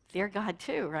 They're God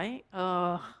too, right?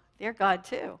 Oh, they're God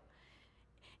too.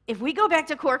 If we go back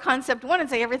to core concept 1 and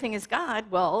say everything is God,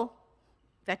 well,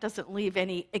 that doesn't leave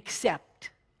any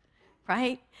except,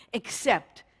 right?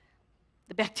 Except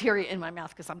the bacteria in my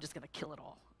mouth, because I'm just going to kill it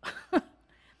all.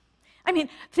 I mean,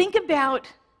 think about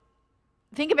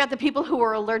the people who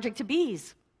are allergic to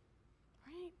bees,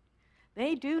 right?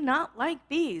 They do not like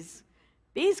bees.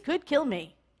 Bees could kill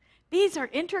me. Bees are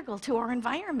integral to our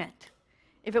environment.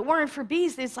 If it weren't for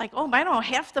bees, it's like, oh, I don't know,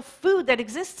 half the food that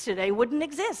exists today wouldn't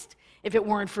exist if it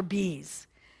weren't for bees.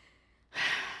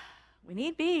 We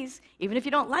need bees. Even if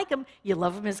you don't like them, you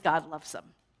love them as God loves them.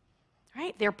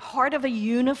 Right? They're part of a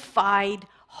unified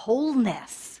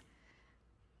wholeness,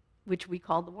 which we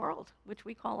call the world, which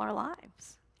we call our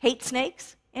lives. Hate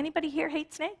snakes? Anybody here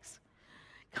hate snakes?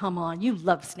 Come on, you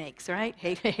love snakes, right?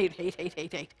 Hate.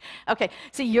 Okay,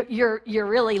 see, you're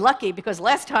really lucky, because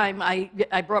last time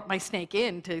I brought my snake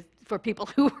in for people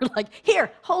who were like, here,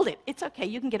 hold it. It's okay,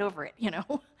 you can get over it,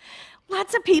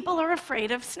 Lots of people are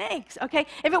afraid of snakes, okay?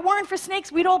 If it weren't for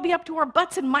snakes, we'd all be up to our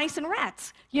butts in mice and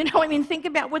rats. Think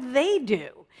about what they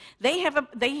do. They have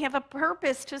a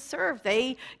purpose to serve.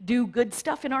 They do good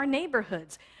stuff in our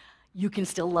neighborhoods. You can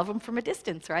still love them from a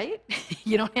distance, right?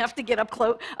 You don't have to get up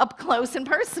close and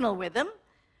personal with them,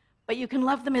 but you can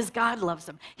love them as God loves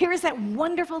them. Here is that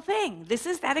wonderful thing. This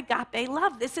is that agape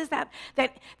love. This is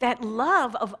that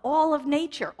love of all of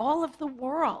nature, all of the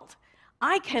world.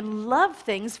 I can love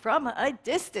things from a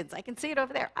distance. I can see it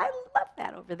over there. I love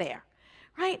that over there,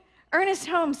 right? Ernest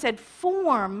Holmes said,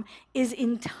 form is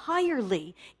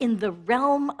entirely in the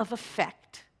realm of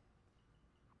effect.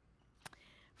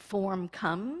 Form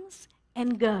comes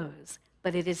and goes,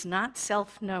 but it is not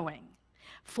self-knowing.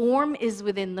 Form is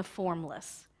within the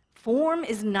formless. Form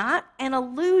is not an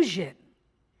illusion.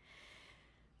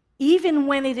 Even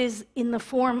when it is in the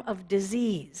form of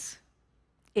disease,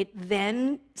 it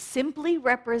then simply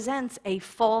represents a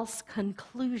false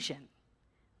conclusion,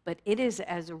 but it is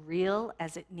as real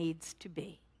as it needs to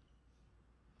be.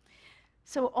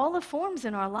 So all the forms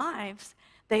in our lives,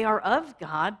 they are of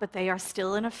God, but they are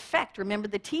still in effect. Remember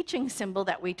the teaching symbol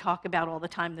that we talk about all the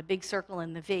time, the big circle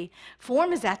and the V.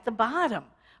 Form is at the bottom.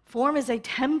 Form is a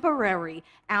temporary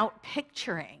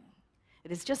outpicturing.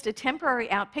 It is just a temporary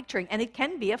outpicturing, and it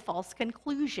can be a false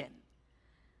conclusion,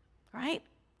 right?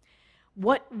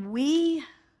 What we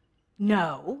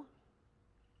know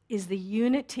is the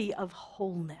unity of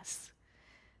wholeness.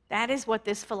 That is what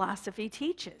this philosophy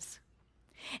teaches.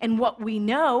 And what we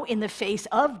know in the face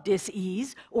of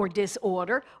dis-ease or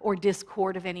disorder or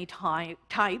discord of any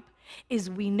type is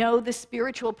we know the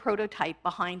spiritual prototype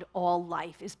behind all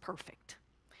life is perfect.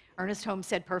 Ernest Holmes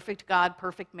said perfect God,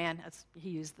 perfect man, he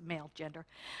used the male gender,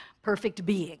 perfect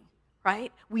being,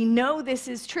 right? We know this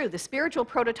is true. The spiritual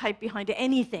prototype behind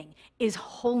anything is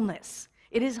wholeness.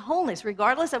 It is wholeness,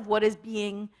 regardless of what is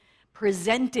being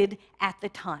presented at the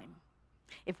time.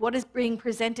 If what is being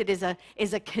presented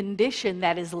is a condition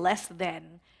that is less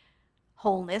than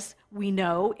wholeness, we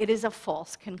know it is a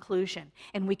false conclusion.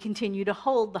 And we continue to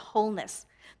hold the wholeness,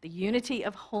 the unity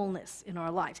of wholeness in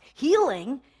our lives.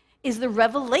 Healing is the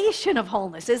revelation of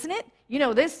wholeness, isn't it? You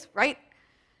know this, right?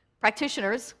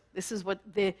 Practitioners, this is what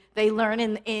they learn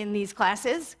in these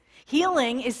classes.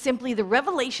 Healing is simply the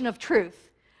revelation of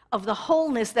truth, of the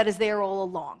wholeness that is there all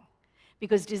along.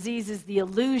 Because disease is the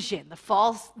illusion, the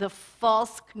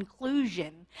false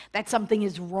conclusion that something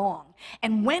is wrong.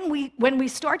 And when we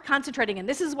start concentrating, and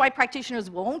this is why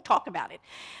practitioners won't talk about it,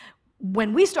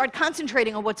 when we start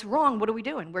concentrating on what's wrong, what are we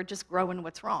doing? We're just growing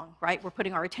what's wrong, right? We're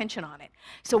putting our attention on it.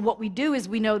 So what we do is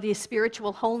we know the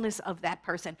spiritual wholeness of that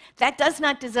person. That does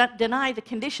not deny the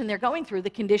condition they're going through. The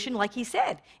condition, like he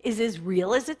said, is as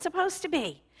real as it's supposed to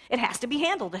be. It has to be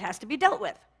handled. It has to be dealt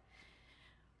with.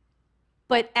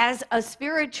 But as a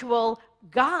spiritual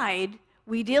guide,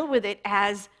 we deal with it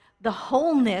as the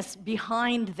wholeness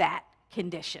behind that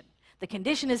condition. The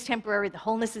condition is temporary, the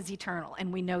wholeness is eternal,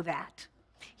 and we know that.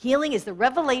 Healing is the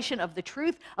revelation of the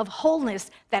truth of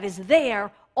wholeness that is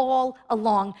there all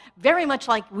along, very much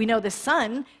like we know the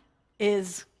sun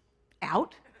is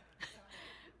out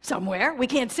somewhere. We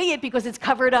can't see it because it's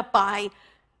covered up by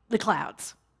the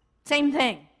clouds. Same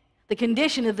thing, the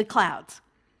condition of the clouds.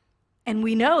 And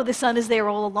we know the sun is there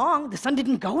all along. The sun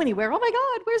didn't go anywhere. Oh my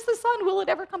God, where's the sun? Will it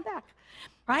ever come back?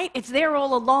 Right? It's there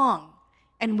all along.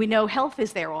 And we know health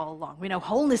is there all along. We know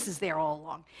wholeness is there all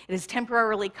along. It is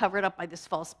temporarily covered up by this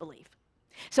false belief.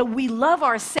 So we love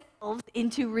ourselves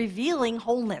into revealing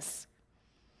wholeness.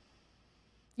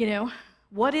 You know,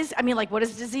 what is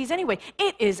disease anyway?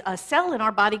 It is a cell in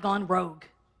our body gone rogue.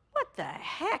 What the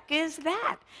heck is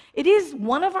that? It is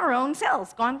one of our own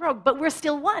cells gone rogue, but we're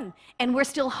still one, and we're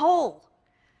still whole.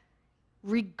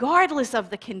 Regardless of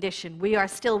the condition, we are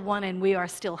still one and we are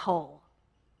still whole.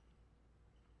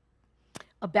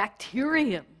 A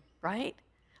bacterium, right?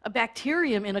 A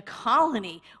bacterium in a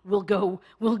colony will go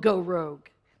rogue.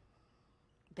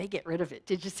 They get rid of it.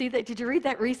 Did you see that? Did you read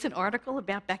that recent article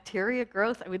about bacteria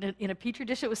growth? I mean, in a petri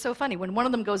dish, it was so funny. When one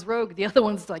of them goes rogue, the other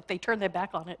one's like, they turn their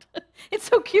back on it. It's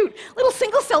so cute. Little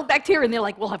single-celled bacteria, and they're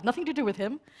like, we'll have nothing to do with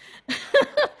him.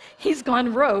 He's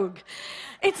gone rogue.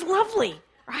 It's lovely,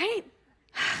 right?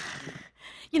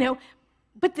 You know,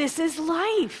 but this is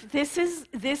life. This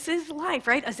is life,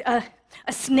 right?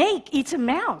 A snake eats a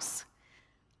mouse.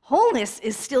 Wholeness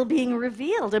is still being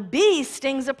revealed. A bee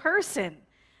stings a person.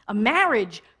 A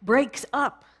marriage breaks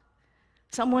up.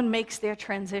 Someone makes their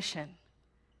transition.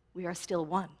 We are still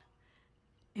one.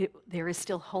 There is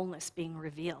still wholeness being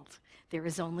revealed. There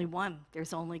is only one.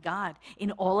 There's only God.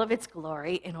 In all of its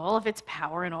glory, in all of its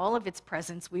power, in all of its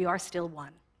presence, we are still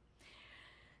one.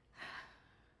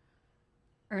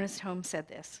 Ernest Holmes said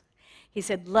this. He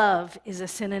said, love is a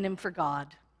synonym for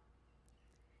God.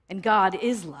 And God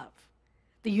is love,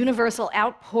 the universal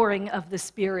outpouring of the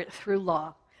Spirit through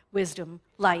law, wisdom,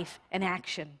 life, and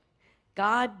action.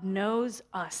 God knows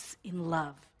us in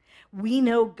love. We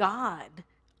know God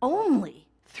only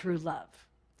through love.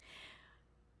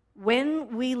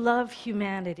 When we love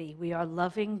humanity, we are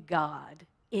loving God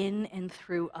in and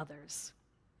through others.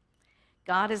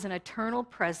 God is an eternal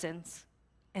presence,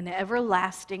 an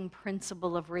everlasting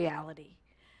principle of reality.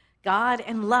 God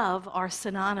and love are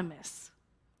synonymous.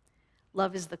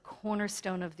 Love is the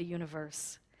cornerstone of the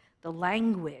universe, the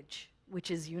language which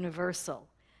is universal,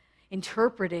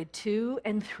 interpreted to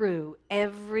and through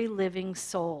every living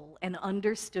soul and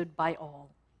understood by all.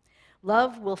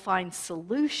 Love will find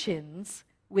solutions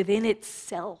within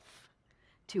itself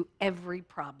to every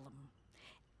problem,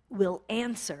 will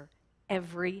answer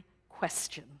every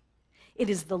question. It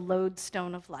is the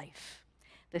lodestone of life,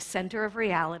 the center of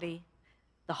reality,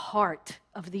 the heart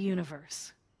of the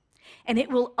universe. And it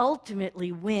will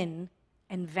ultimately win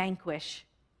and vanquish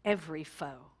every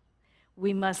foe.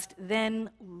 We must then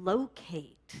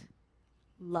locate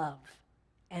love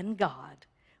and God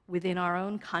within our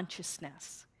own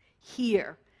consciousness,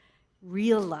 here,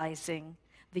 realizing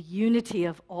the unity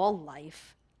of all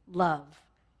life, love,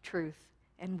 truth,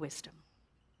 and wisdom.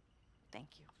 Thank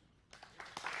you.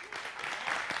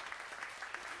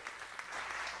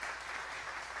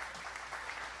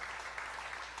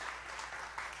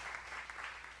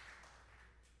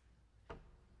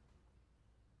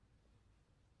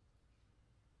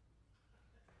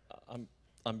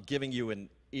 I'm giving you an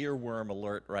earworm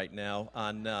alert right now.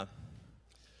 On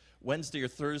Wednesday or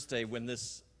Thursday, when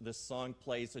this song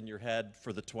plays in your head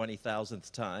for the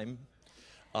 20,000th time,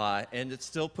 and it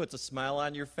still puts a smile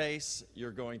on your face, you're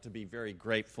going to be very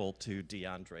grateful to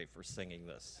DeAndre for singing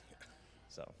this.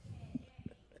 So.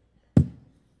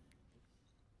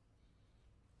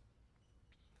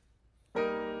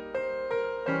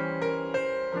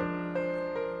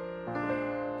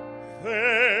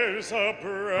 There's a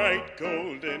bright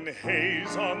golden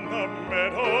haze on the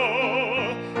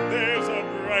meadow. There's a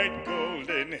bright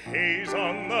golden haze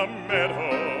on the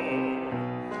meadow.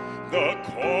 The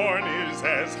corn is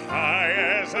as high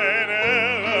as an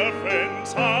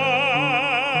elephant's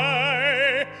eye,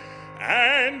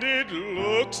 and it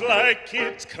looks like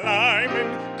it's climbing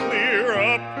clear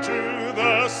up to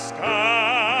the sky.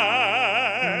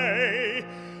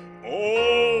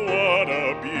 Oh, what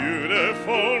a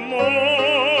beautiful morning.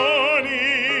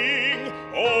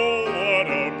 Oh, what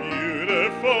a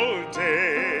beautiful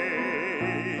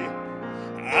day.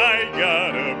 I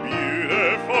got a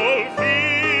beautiful feeling.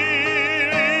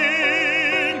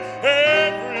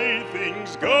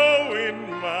 Everything's going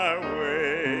my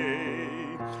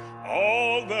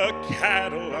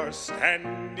cattle are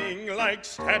standing like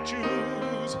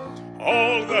statues.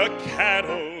 All the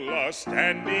cattle are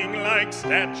standing like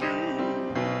statues.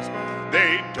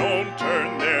 They don't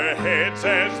turn their heads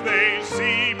as they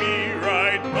see me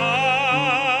ride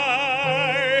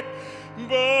by.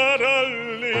 But a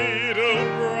little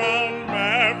brown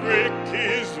maverick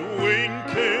is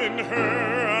winking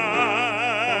her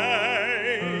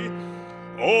eye.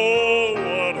 Oh,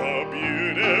 what a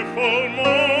beautiful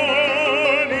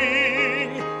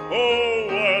morning. Oh,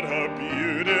 what a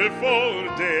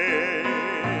beautiful day.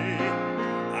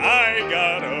 I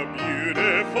got a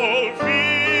beautiful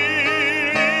feeling.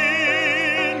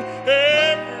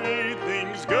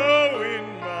 Everything's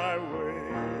going my way.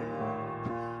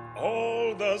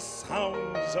 All the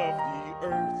sounds of the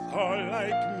earth are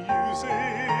like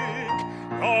music.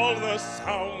 All the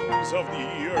sounds of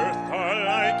the earth are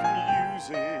like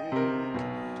music.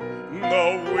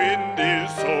 The wind is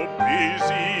so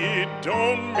busy, it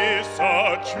don't miss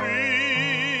a tree.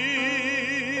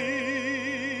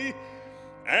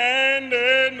 And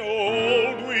an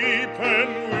old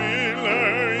weeping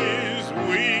willow is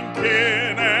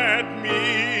winking at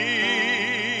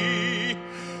me.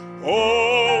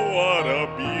 Oh, what a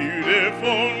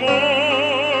beautiful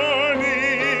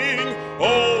morning.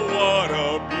 Oh, what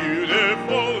a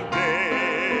beautiful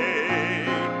day.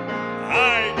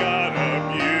 I got a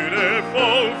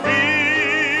beautiful feeling.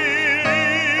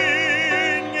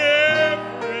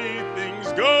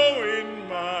 Everything's going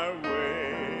my way.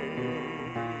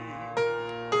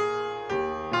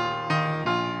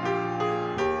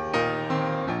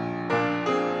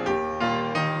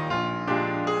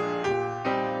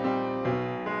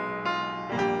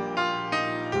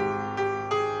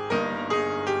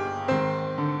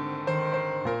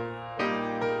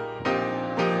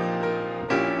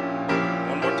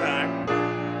 One more time.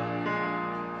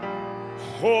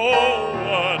 Oh,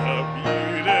 what a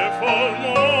beautiful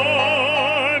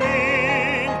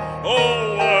morning.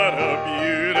 Oh, what a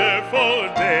beautiful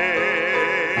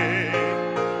day.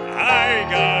 I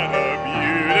got a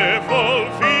beautiful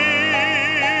feeling.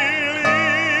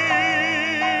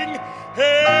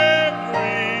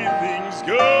 Everything's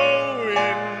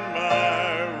going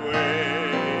my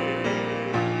way.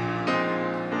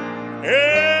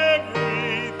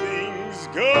 Everything's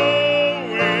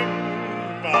going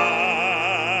my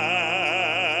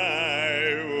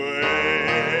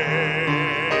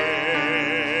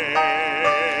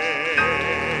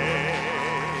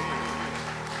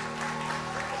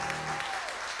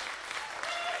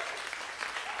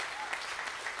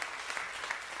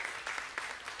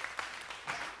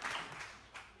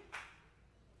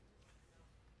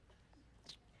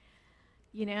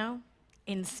You know,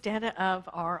 instead of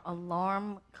our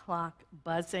alarm clock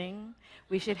buzzing,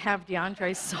 we should have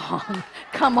DeAndre's song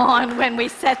come on when we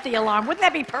set the alarm. Wouldn't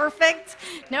that be perfect?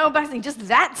 No buzzing, just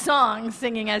that song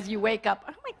singing as you wake up.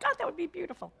 Oh my God, that would be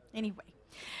beautiful. Anyway,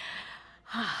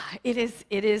 it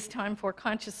is time for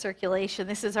conscious circulation.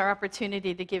 This is our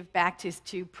opportunity to give back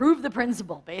to prove the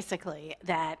principle, basically,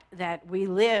 that we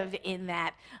live in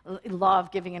that law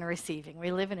of giving and receiving.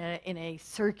 We live in a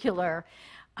circular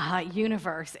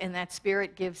universe, and that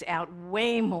Spirit gives out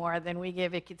way more than we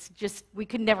give. It's just, we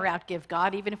could never outgive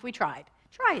God, even if we tried.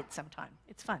 Try it sometime.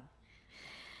 It's fun.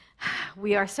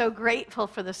 We are so grateful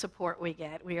for the support we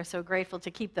get. We are so grateful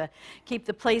to keep the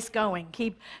place going,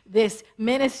 keep this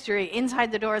ministry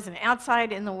inside the doors and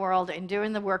outside in the world, and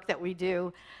doing the work that we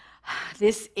do.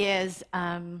 This is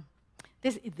the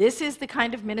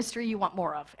kind of ministry you want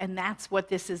more of, and that's what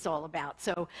this is all about.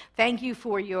 So thank you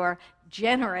for your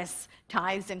generous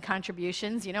tithes and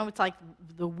contributions. You know, it's like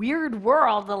the weird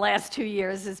world the last 2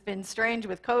 years has been strange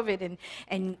with COVID,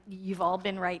 and you've all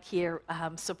been right here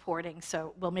supporting.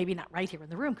 So, well, maybe not right here in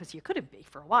the room, because you couldn't be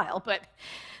for a while, but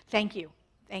thank you.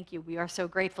 Thank you. We are so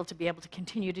grateful to be able to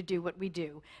continue to do what we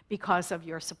do because of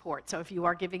your support. So if you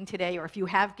are giving today, or if you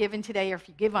have given today, or if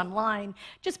you give online,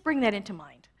 just bring that into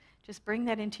mind. Just bring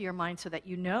that into your mind so that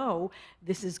you know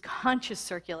this is conscious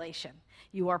circulation.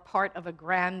 You are part of a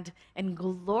grand and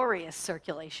glorious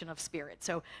circulation of Spirit.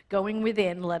 So going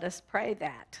within, let us pray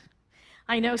that.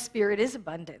 I know Spirit is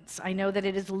abundance. I know that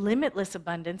it is limitless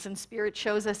abundance, and Spirit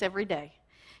shows us every day.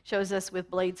 Shows us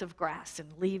with blades of grass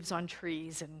and leaves on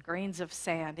trees and grains of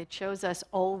sand. It shows us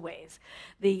always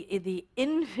the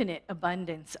infinite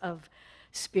abundance of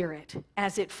Spirit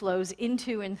as it flows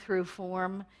into and through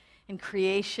form and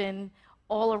creation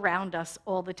all around us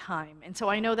all the time. And so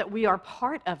I know that we are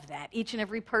part of that. Each and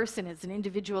every person is an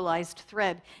individualized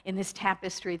thread in this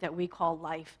tapestry that we call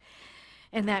life.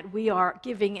 and that we are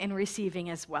giving and receiving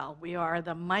as well. We are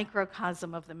the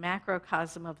microcosm of the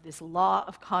macrocosm of this law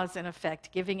of cause and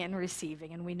effect, giving and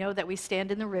receiving. And we know that we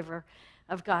stand in the river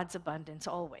of God's abundance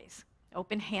always.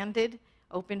 Open-handed,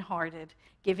 open-hearted,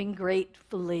 giving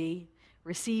gratefully,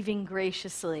 receiving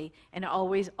graciously, and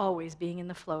always, always being in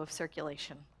the flow of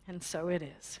circulation. And so it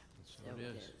is. So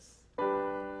it is.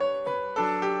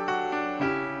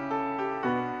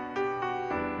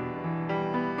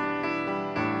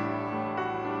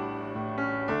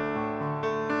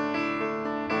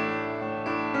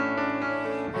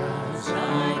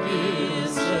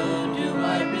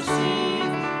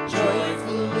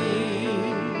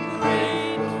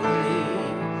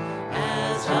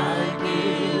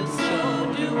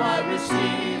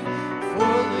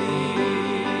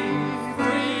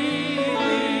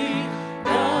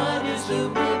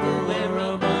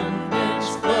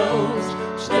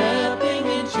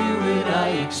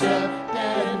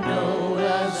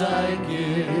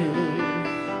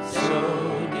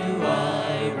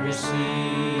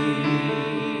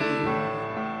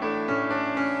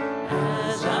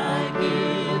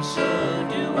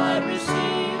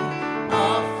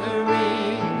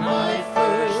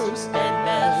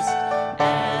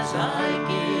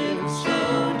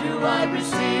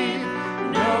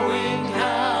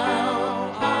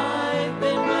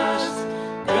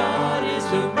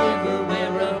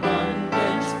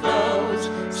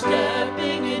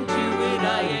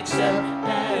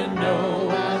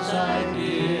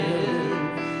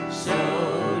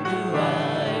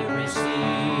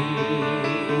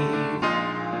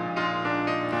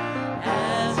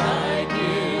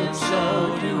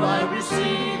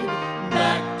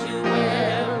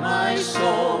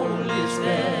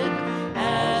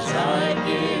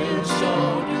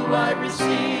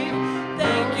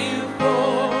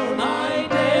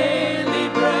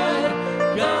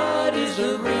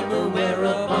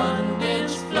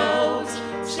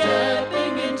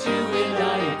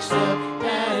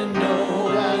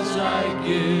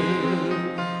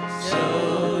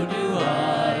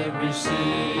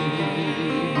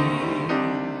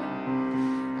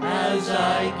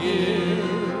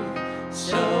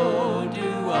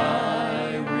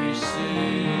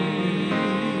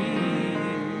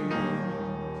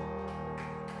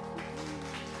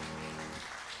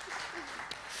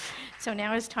 So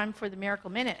now is time for the Miracle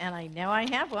Minute, and I know I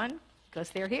have one because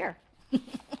they're here.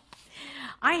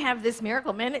 I have this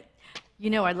Miracle Minute. You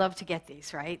know I love to get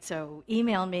these, right? So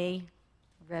email me,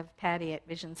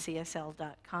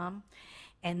 revpatti@visioncsl.com,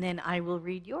 and then I will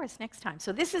read yours next time.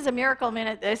 So this is a Miracle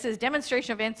Minute. This is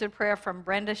demonstration of answered prayer from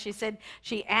Brenda. She said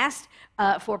she asked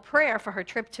for prayer for her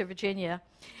trip to Virginia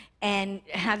and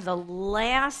had the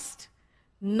last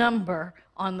number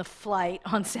on the flight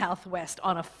on Southwest,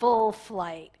 on a full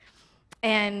flight.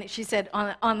 And she said,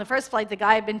 on the first flight, the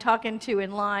guy I'd been talking to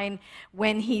in line,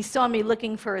 when he saw me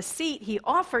looking for a seat, he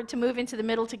offered to move into the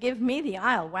middle to give me the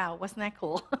aisle. Wow, wasn't that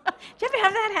cool? Did you ever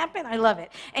have that happen? I love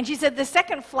it. And she said the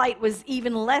second flight was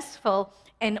even less full,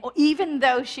 and even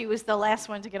though she was the last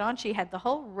one to get on, she had the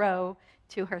whole row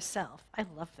to herself. I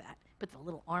love that. Put the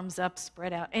little arms up,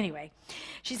 spread out. Anyway,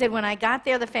 she said, when I got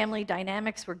there, the family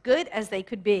dynamics were good as they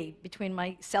could be between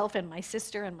myself and my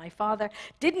sister and my father.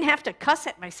 Didn't have to cuss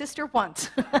at my sister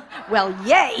once. Well,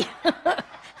 yay.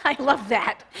 I love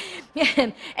that.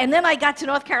 And then I got to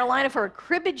North Carolina for a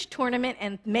cribbage tournament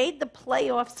and made the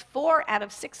playoffs 4 out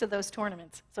of 6 of those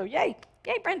tournaments. So yay.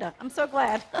 Yay, Brenda. I'm so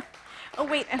glad. Oh,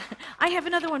 wait. I have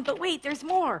another one, but wait, there's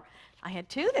more. I had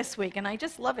 2 this week, and I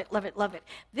just love it, love it, love it.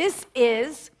 This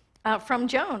is from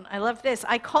Joan. I love this.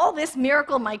 I call this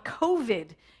miracle my COVID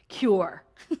cure.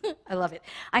 I love it.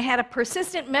 I had a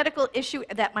persistent medical issue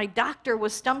that my doctor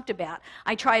was stumped about.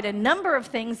 I tried a number of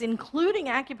things, including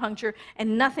acupuncture,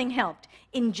 and nothing helped.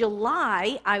 In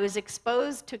July, I was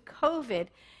exposed to COVID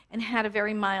and had a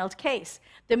very mild case.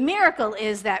 The miracle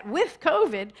is that with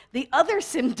COVID, the other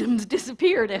symptoms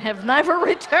disappeared and have never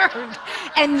returned.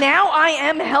 And now I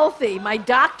am healthy. My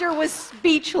doctor was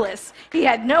speechless. He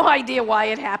had no idea why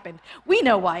it happened. We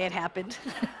know why it happened.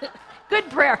 Good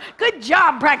prayer. Good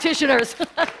job, practitioners.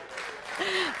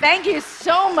 Thank you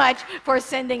so much for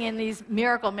sending in these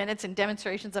miracle minutes and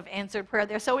demonstrations of answered prayer.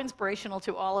 They're so inspirational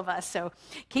to all of us. So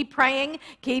keep praying,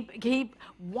 keep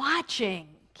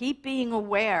watching. Keep being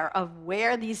aware of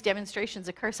where these demonstrations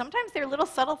occur. Sometimes they're little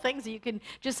subtle things that you can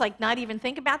just like not even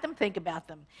think about them.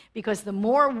 Because the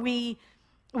more we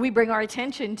bring our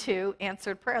attention to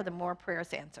answered prayer, the more prayer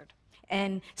is answered.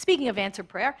 And speaking of answered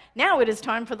prayer, now it is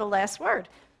time for the last word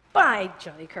by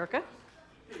Johnny Kirka.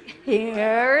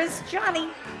 Here's Johnny.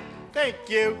 Thank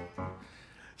you.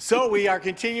 So we are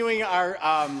continuing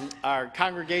our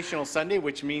Congregational Sunday,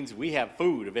 which means we have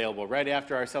food available right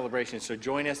after our celebration. So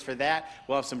join us for that.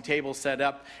 We'll have some tables set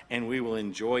up, and we will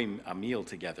enjoy a meal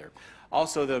together.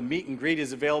 Also, the meet and greet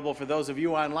is available for those of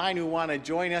you online who want to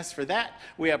join us for that.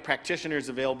 We have practitioners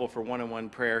available for one-on-one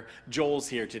prayer. Joel's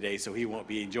here today, so he won't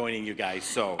be joining you guys.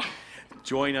 So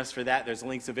join us for that. There's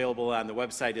links available on the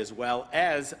website as well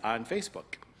as on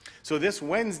Facebook. So this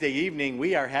Wednesday evening,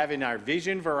 we are having our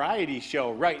Vision Variety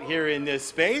Show right here in this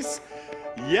space.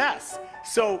 Yes.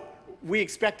 So we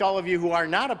expect all of you who are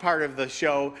not a part of the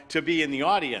show to be in the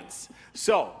audience.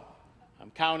 So I'm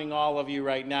counting all of you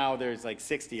right now. There's like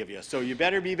 60 of you. So you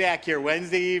better be back here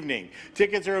Wednesday evening.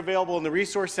 Tickets are available in the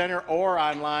Resource Center or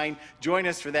online. Join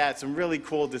us for that. Some really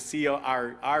cool to see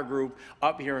our group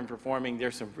up here and performing.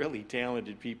 There's some really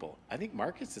talented people. I think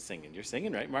Marcus is singing. You're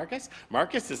singing, right, Marcus?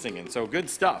 Marcus is singing, so good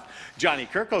stuff. Johnny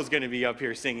Kirko's going to be up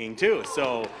here singing too.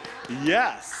 So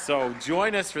yes, so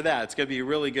join us for that. It's going to be a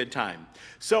really good time.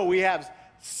 So we have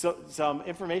some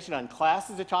information on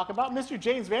classes to talk about. Mr.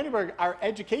 James Vandenberg, our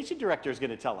education director, is going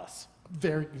to tell us.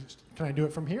 Can I do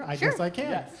it from here? I Sure. guess I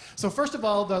can. Yes. So first of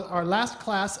all, our last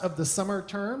class of the summer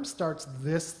term starts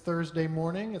this Thursday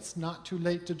morning. It's not too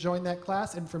late to join that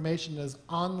class. Information is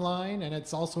online, and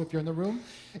it's also, if you're in the room,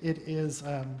 it is,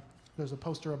 there's a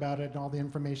poster about it, and all the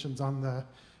information's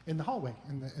in the hallway,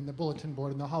 in the bulletin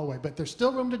board in the hallway. But there's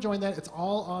still room to join that. It's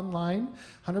all online,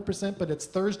 100%, but it's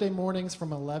Thursday mornings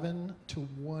from 11 to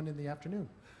 1 in the afternoon.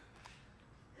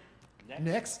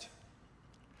 Next.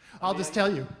 I'll just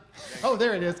tell you. Oh,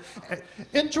 there it is.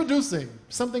 Introducing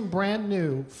something brand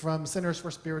new from Centers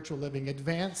for Spiritual Living,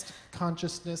 Advanced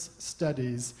Consciousness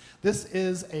Studies. This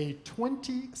is a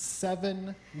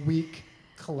 27-week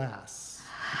class.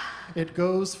 It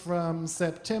goes from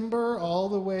September all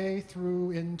the way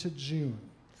through into June.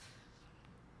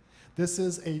 This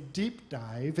is a deep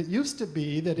dive. It used to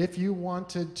be that if you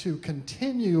wanted to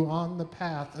continue on the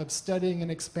path of studying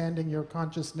and expanding your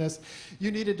consciousness,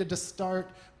 you needed to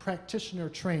start practitioner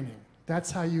training. That's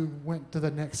how you went to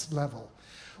the next level.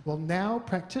 Well, now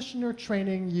practitioner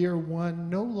training year 1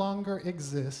 no longer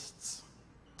exists.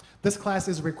 This class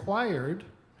is required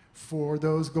for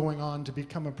those going on to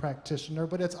become a practitioner,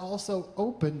 but it's also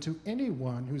open to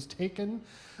anyone who's taken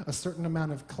a certain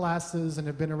amount of classes and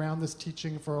have been around this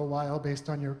teaching for a while based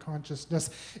on your consciousness.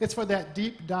 It's for that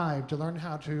deep dive to learn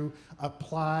how to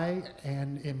apply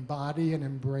and embody and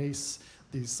embrace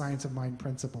these science of mind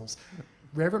principles.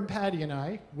 Reverend Patti and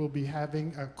I will be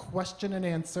having a question and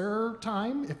answer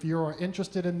time. If you're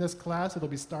interested in this class, it'll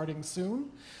be starting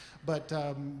soon, but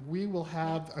we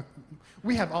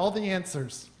have all the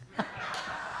answers.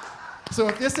 So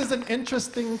if this is an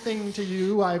interesting thing to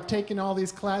you, I've taken all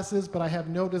these classes, but I have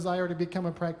no desire to become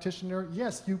a practitioner,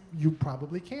 yes, you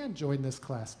probably can join this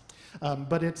class.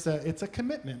 But it's a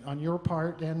commitment on your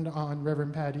part and on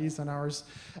Reverend Patti's and ours,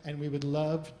 and we would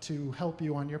love to help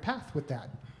you on your path with that.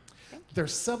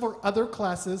 There's several other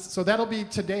classes, so that'll be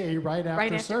today, right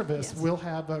after service. Yes. We'll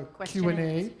have a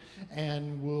Q&A,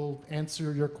 and we'll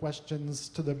answer your questions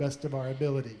to the best of our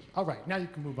ability. All right, now you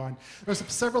can move on. There's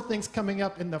several things coming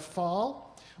up in the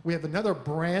fall. We have another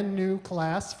brand new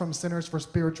class from Centers for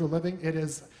Spiritual Living. It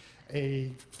is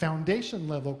a foundation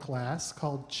level class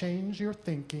called Change Your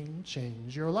Thinking,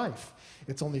 Change Your Life.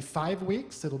 It's only 5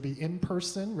 weeks. It'll be in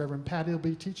person. Reverend Patti will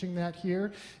be teaching that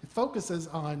here. It focuses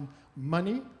on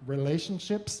money,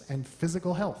 relationships, and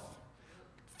physical health.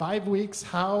 5 weeks,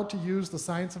 how to use the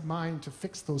science of mind to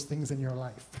fix those things in your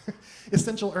life.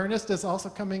 Essential Earnest is also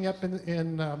coming up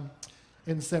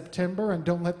in September, and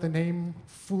don't let the name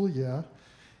fool you.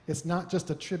 It's not just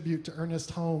a tribute to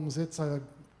Ernest Holmes, it's a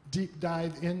deep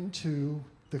dive into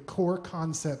the core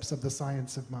concepts of the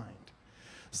science of mind.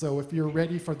 So if you're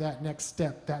ready for that next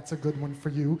step, that's a good one for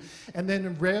you. And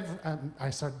then I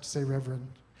started to say Reverend,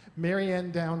 Mary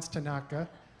Ann Downs Tanaka,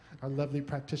 our lovely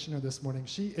practitioner this morning,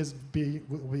 she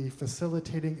will be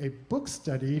facilitating a book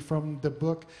study from the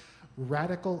book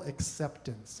Radical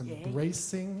Acceptance,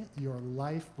 Embracing Your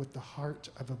Life with the Heart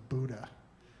of a Buddha.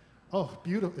 Oh,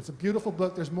 beautiful. It's a beautiful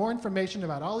book. There's more information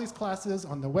about all these classes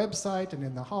on the website and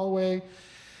in the hallway,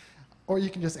 or you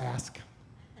can just ask.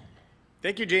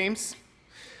 Thank you, James.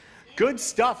 Good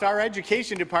stuff. Our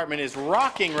education department is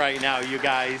rocking right now, you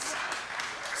guys.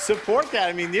 Support that.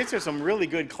 I mean, these are some really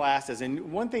good classes.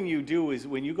 And one thing you do is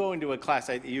when you go into a class,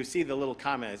 you see the little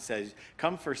comment that says,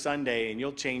 come for Sunday and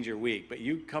you'll change your week. But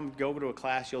you go to a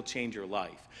class, you'll change your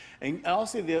life. And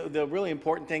also the really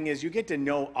important thing is you get to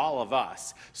know all of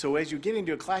us. So as you get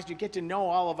into a class, you get to know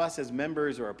all of us as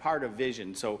members or a part of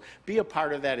Vision. So be a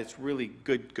part of that. It's really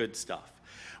good stuff.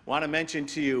 Want to mention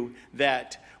to you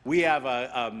that we have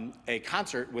a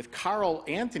concert with Carl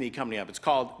Anthony coming up. It's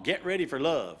called Get Ready for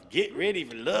Love. Get Ready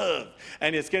for Love.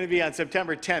 And it's going to be on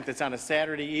September 10th. It's on a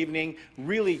Saturday evening.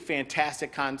 Really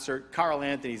fantastic concert. Carl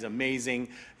Anthony's amazing.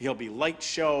 He'll be light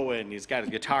show, and he's got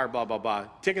his guitar, blah, blah, blah.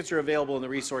 Tickets are available in the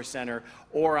Resource Center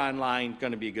or online.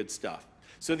 Going to be good stuff.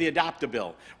 So the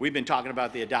Adopt-A-Bill. We've been talking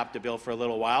about the Adopt-A-Bill for a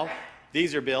little while.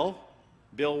 These are Bill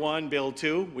 1, Bill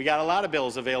 2. We got a lot of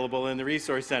bills available in the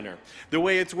Resource Center. The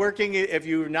way it's working, if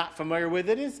you're not familiar with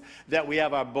it, is that we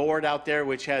have our board out there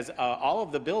which has all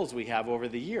of the bills we have over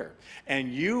the year.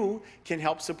 And you can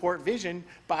help support Vision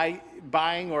by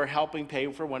buying or helping pay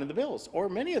for one of the bills, or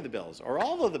many of the bills, or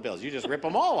all of the bills. You just rip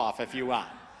them all off if you want.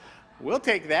 We'll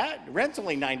take that. Rent's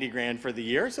only 90 grand for the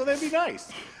year, so that'd be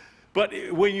nice. But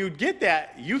when you get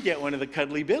that, you get one of the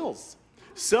cuddly bills.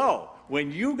 So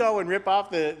when you go and rip off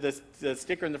the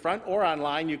sticker in the front, or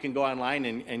online, you can go online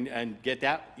and get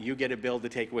that. You get a bill to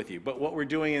take with you. But what we're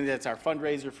doing, and that's our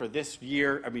fundraiser for this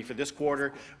year, for this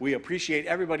quarter. We appreciate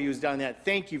everybody who's done that.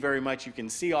 Thank you very much. You can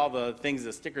see all the things,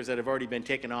 the stickers that have already been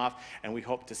taken off, and we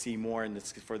hope to see more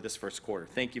for this first quarter.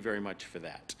 Thank you very much for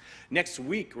that. Next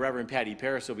week, Reverend Patti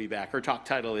Paris will be back. Her talk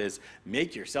title is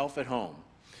Make Yourself at Home.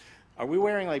 Are we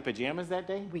wearing like pajamas that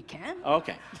day? We can.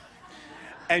 Okay.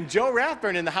 And Joe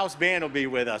Rathburn and the house band will be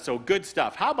with us, so good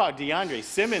stuff. How about DeAndre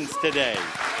Simmons today?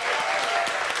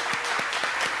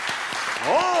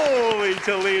 Holy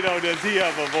Toledo, does he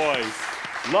have a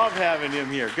voice. Love having him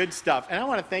here. Good stuff. And I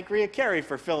want to thank Rhea Carey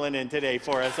for filling in today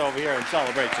for us over here in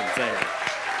Celebration Center.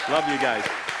 Love you guys.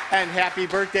 And happy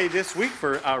birthday this week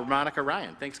for Monica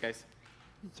Ryan. Thanks, guys.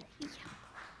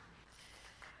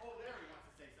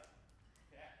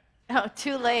 Oh,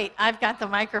 too late. I've got the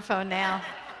microphone now.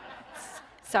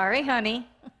 Sorry, honey.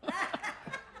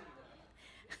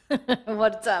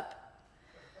 What's up?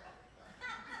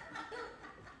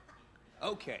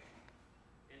 Okay.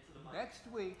 Next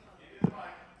week.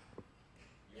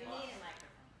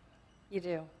 You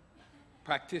do.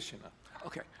 Practitioner.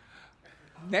 Okay.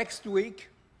 Next week,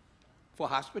 for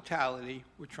hospitality,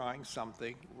 we're trying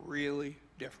something really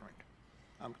different.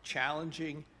 I'm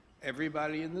challenging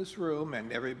everybody in this room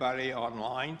and everybody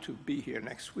online to be here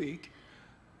next week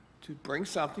to bring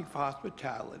something for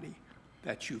hospitality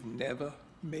that you've never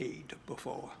made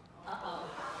before.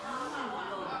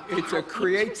 It's a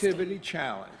creativity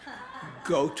challenge.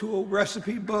 Go to a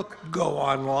recipe book, go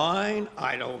online,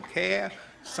 I don't care,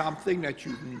 something that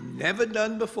you've never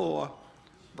done before,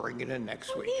 bring it in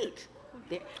next week.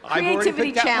 Neat. I've already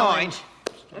Creativity picked out challenge.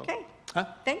 mine. Okay. Huh?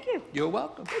 Thank you. You're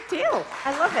welcome. Good deal.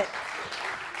 I love it.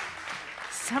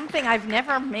 Something I've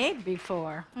never made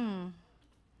before.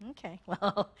 Okay,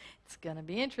 well, it's going to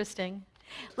be interesting.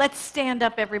 Let's stand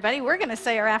up, everybody. We're going to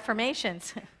say our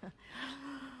affirmations.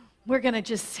 We're going to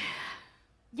just,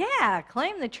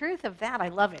 claim the truth of that. I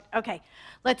love it. Okay,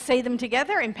 let's say them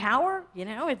together in power.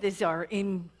 These are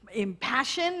in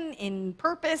passion, in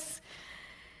purpose.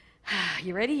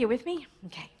 You ready? You with me?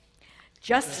 Okay.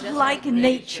 Just like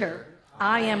nature,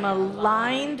 I am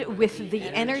aligned with the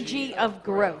energy of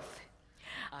growth.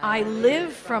 I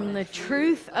live from the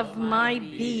truth of my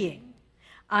being.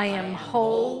 I am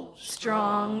whole,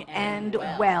 strong, and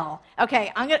well.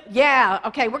 Okay,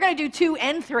 we're gonna do 2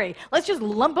 and 3. Let's just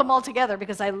lump them all together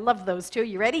because I love those two.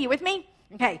 You ready? You with me?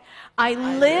 Okay. I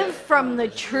live from the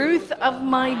truth of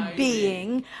my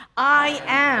being. I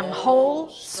am whole,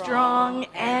 strong,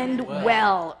 and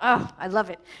well. Oh, I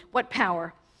love it. What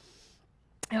power.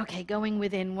 Okay, going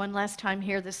within one last time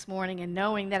here this morning and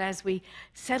knowing that as we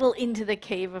settle into the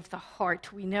cave of the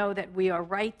heart, we know that we are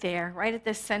right there, right at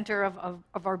the center of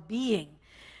our being,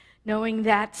 knowing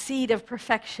that seed of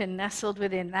perfection nestled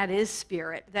within, that is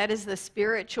spirit. That is the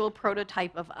spiritual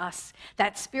prototype of us,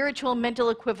 that spiritual mental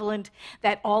equivalent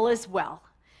that all is well,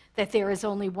 that there is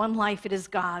only one life, it is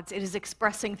God's. It is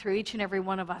expressing through each and every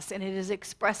one of us, and it is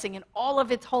expressing in all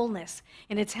of its wholeness,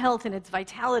 in its health, in its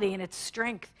vitality, in its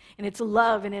strength, in its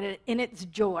love, and in its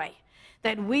joy,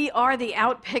 that we are the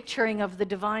outpicturing of the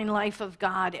divine life of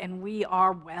God, and we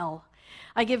are well.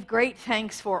 I give great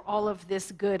thanks for all of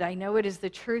this good. I know it is the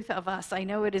truth of us. I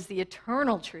know it is the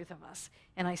eternal truth of us,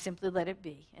 and I simply let it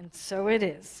be. And so it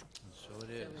is. So it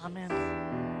is. Amen.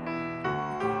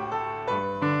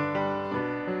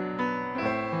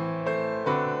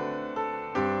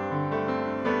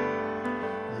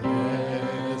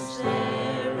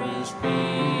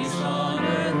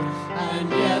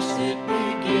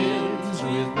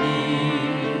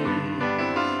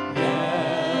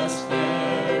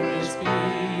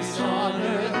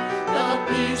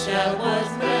 That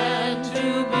was meant to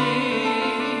be,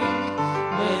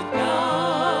 with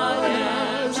God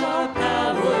as our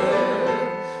power,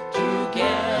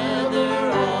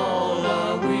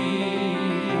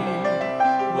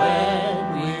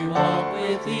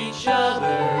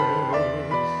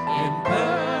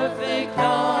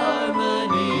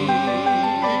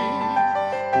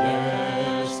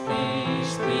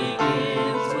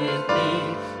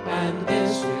 and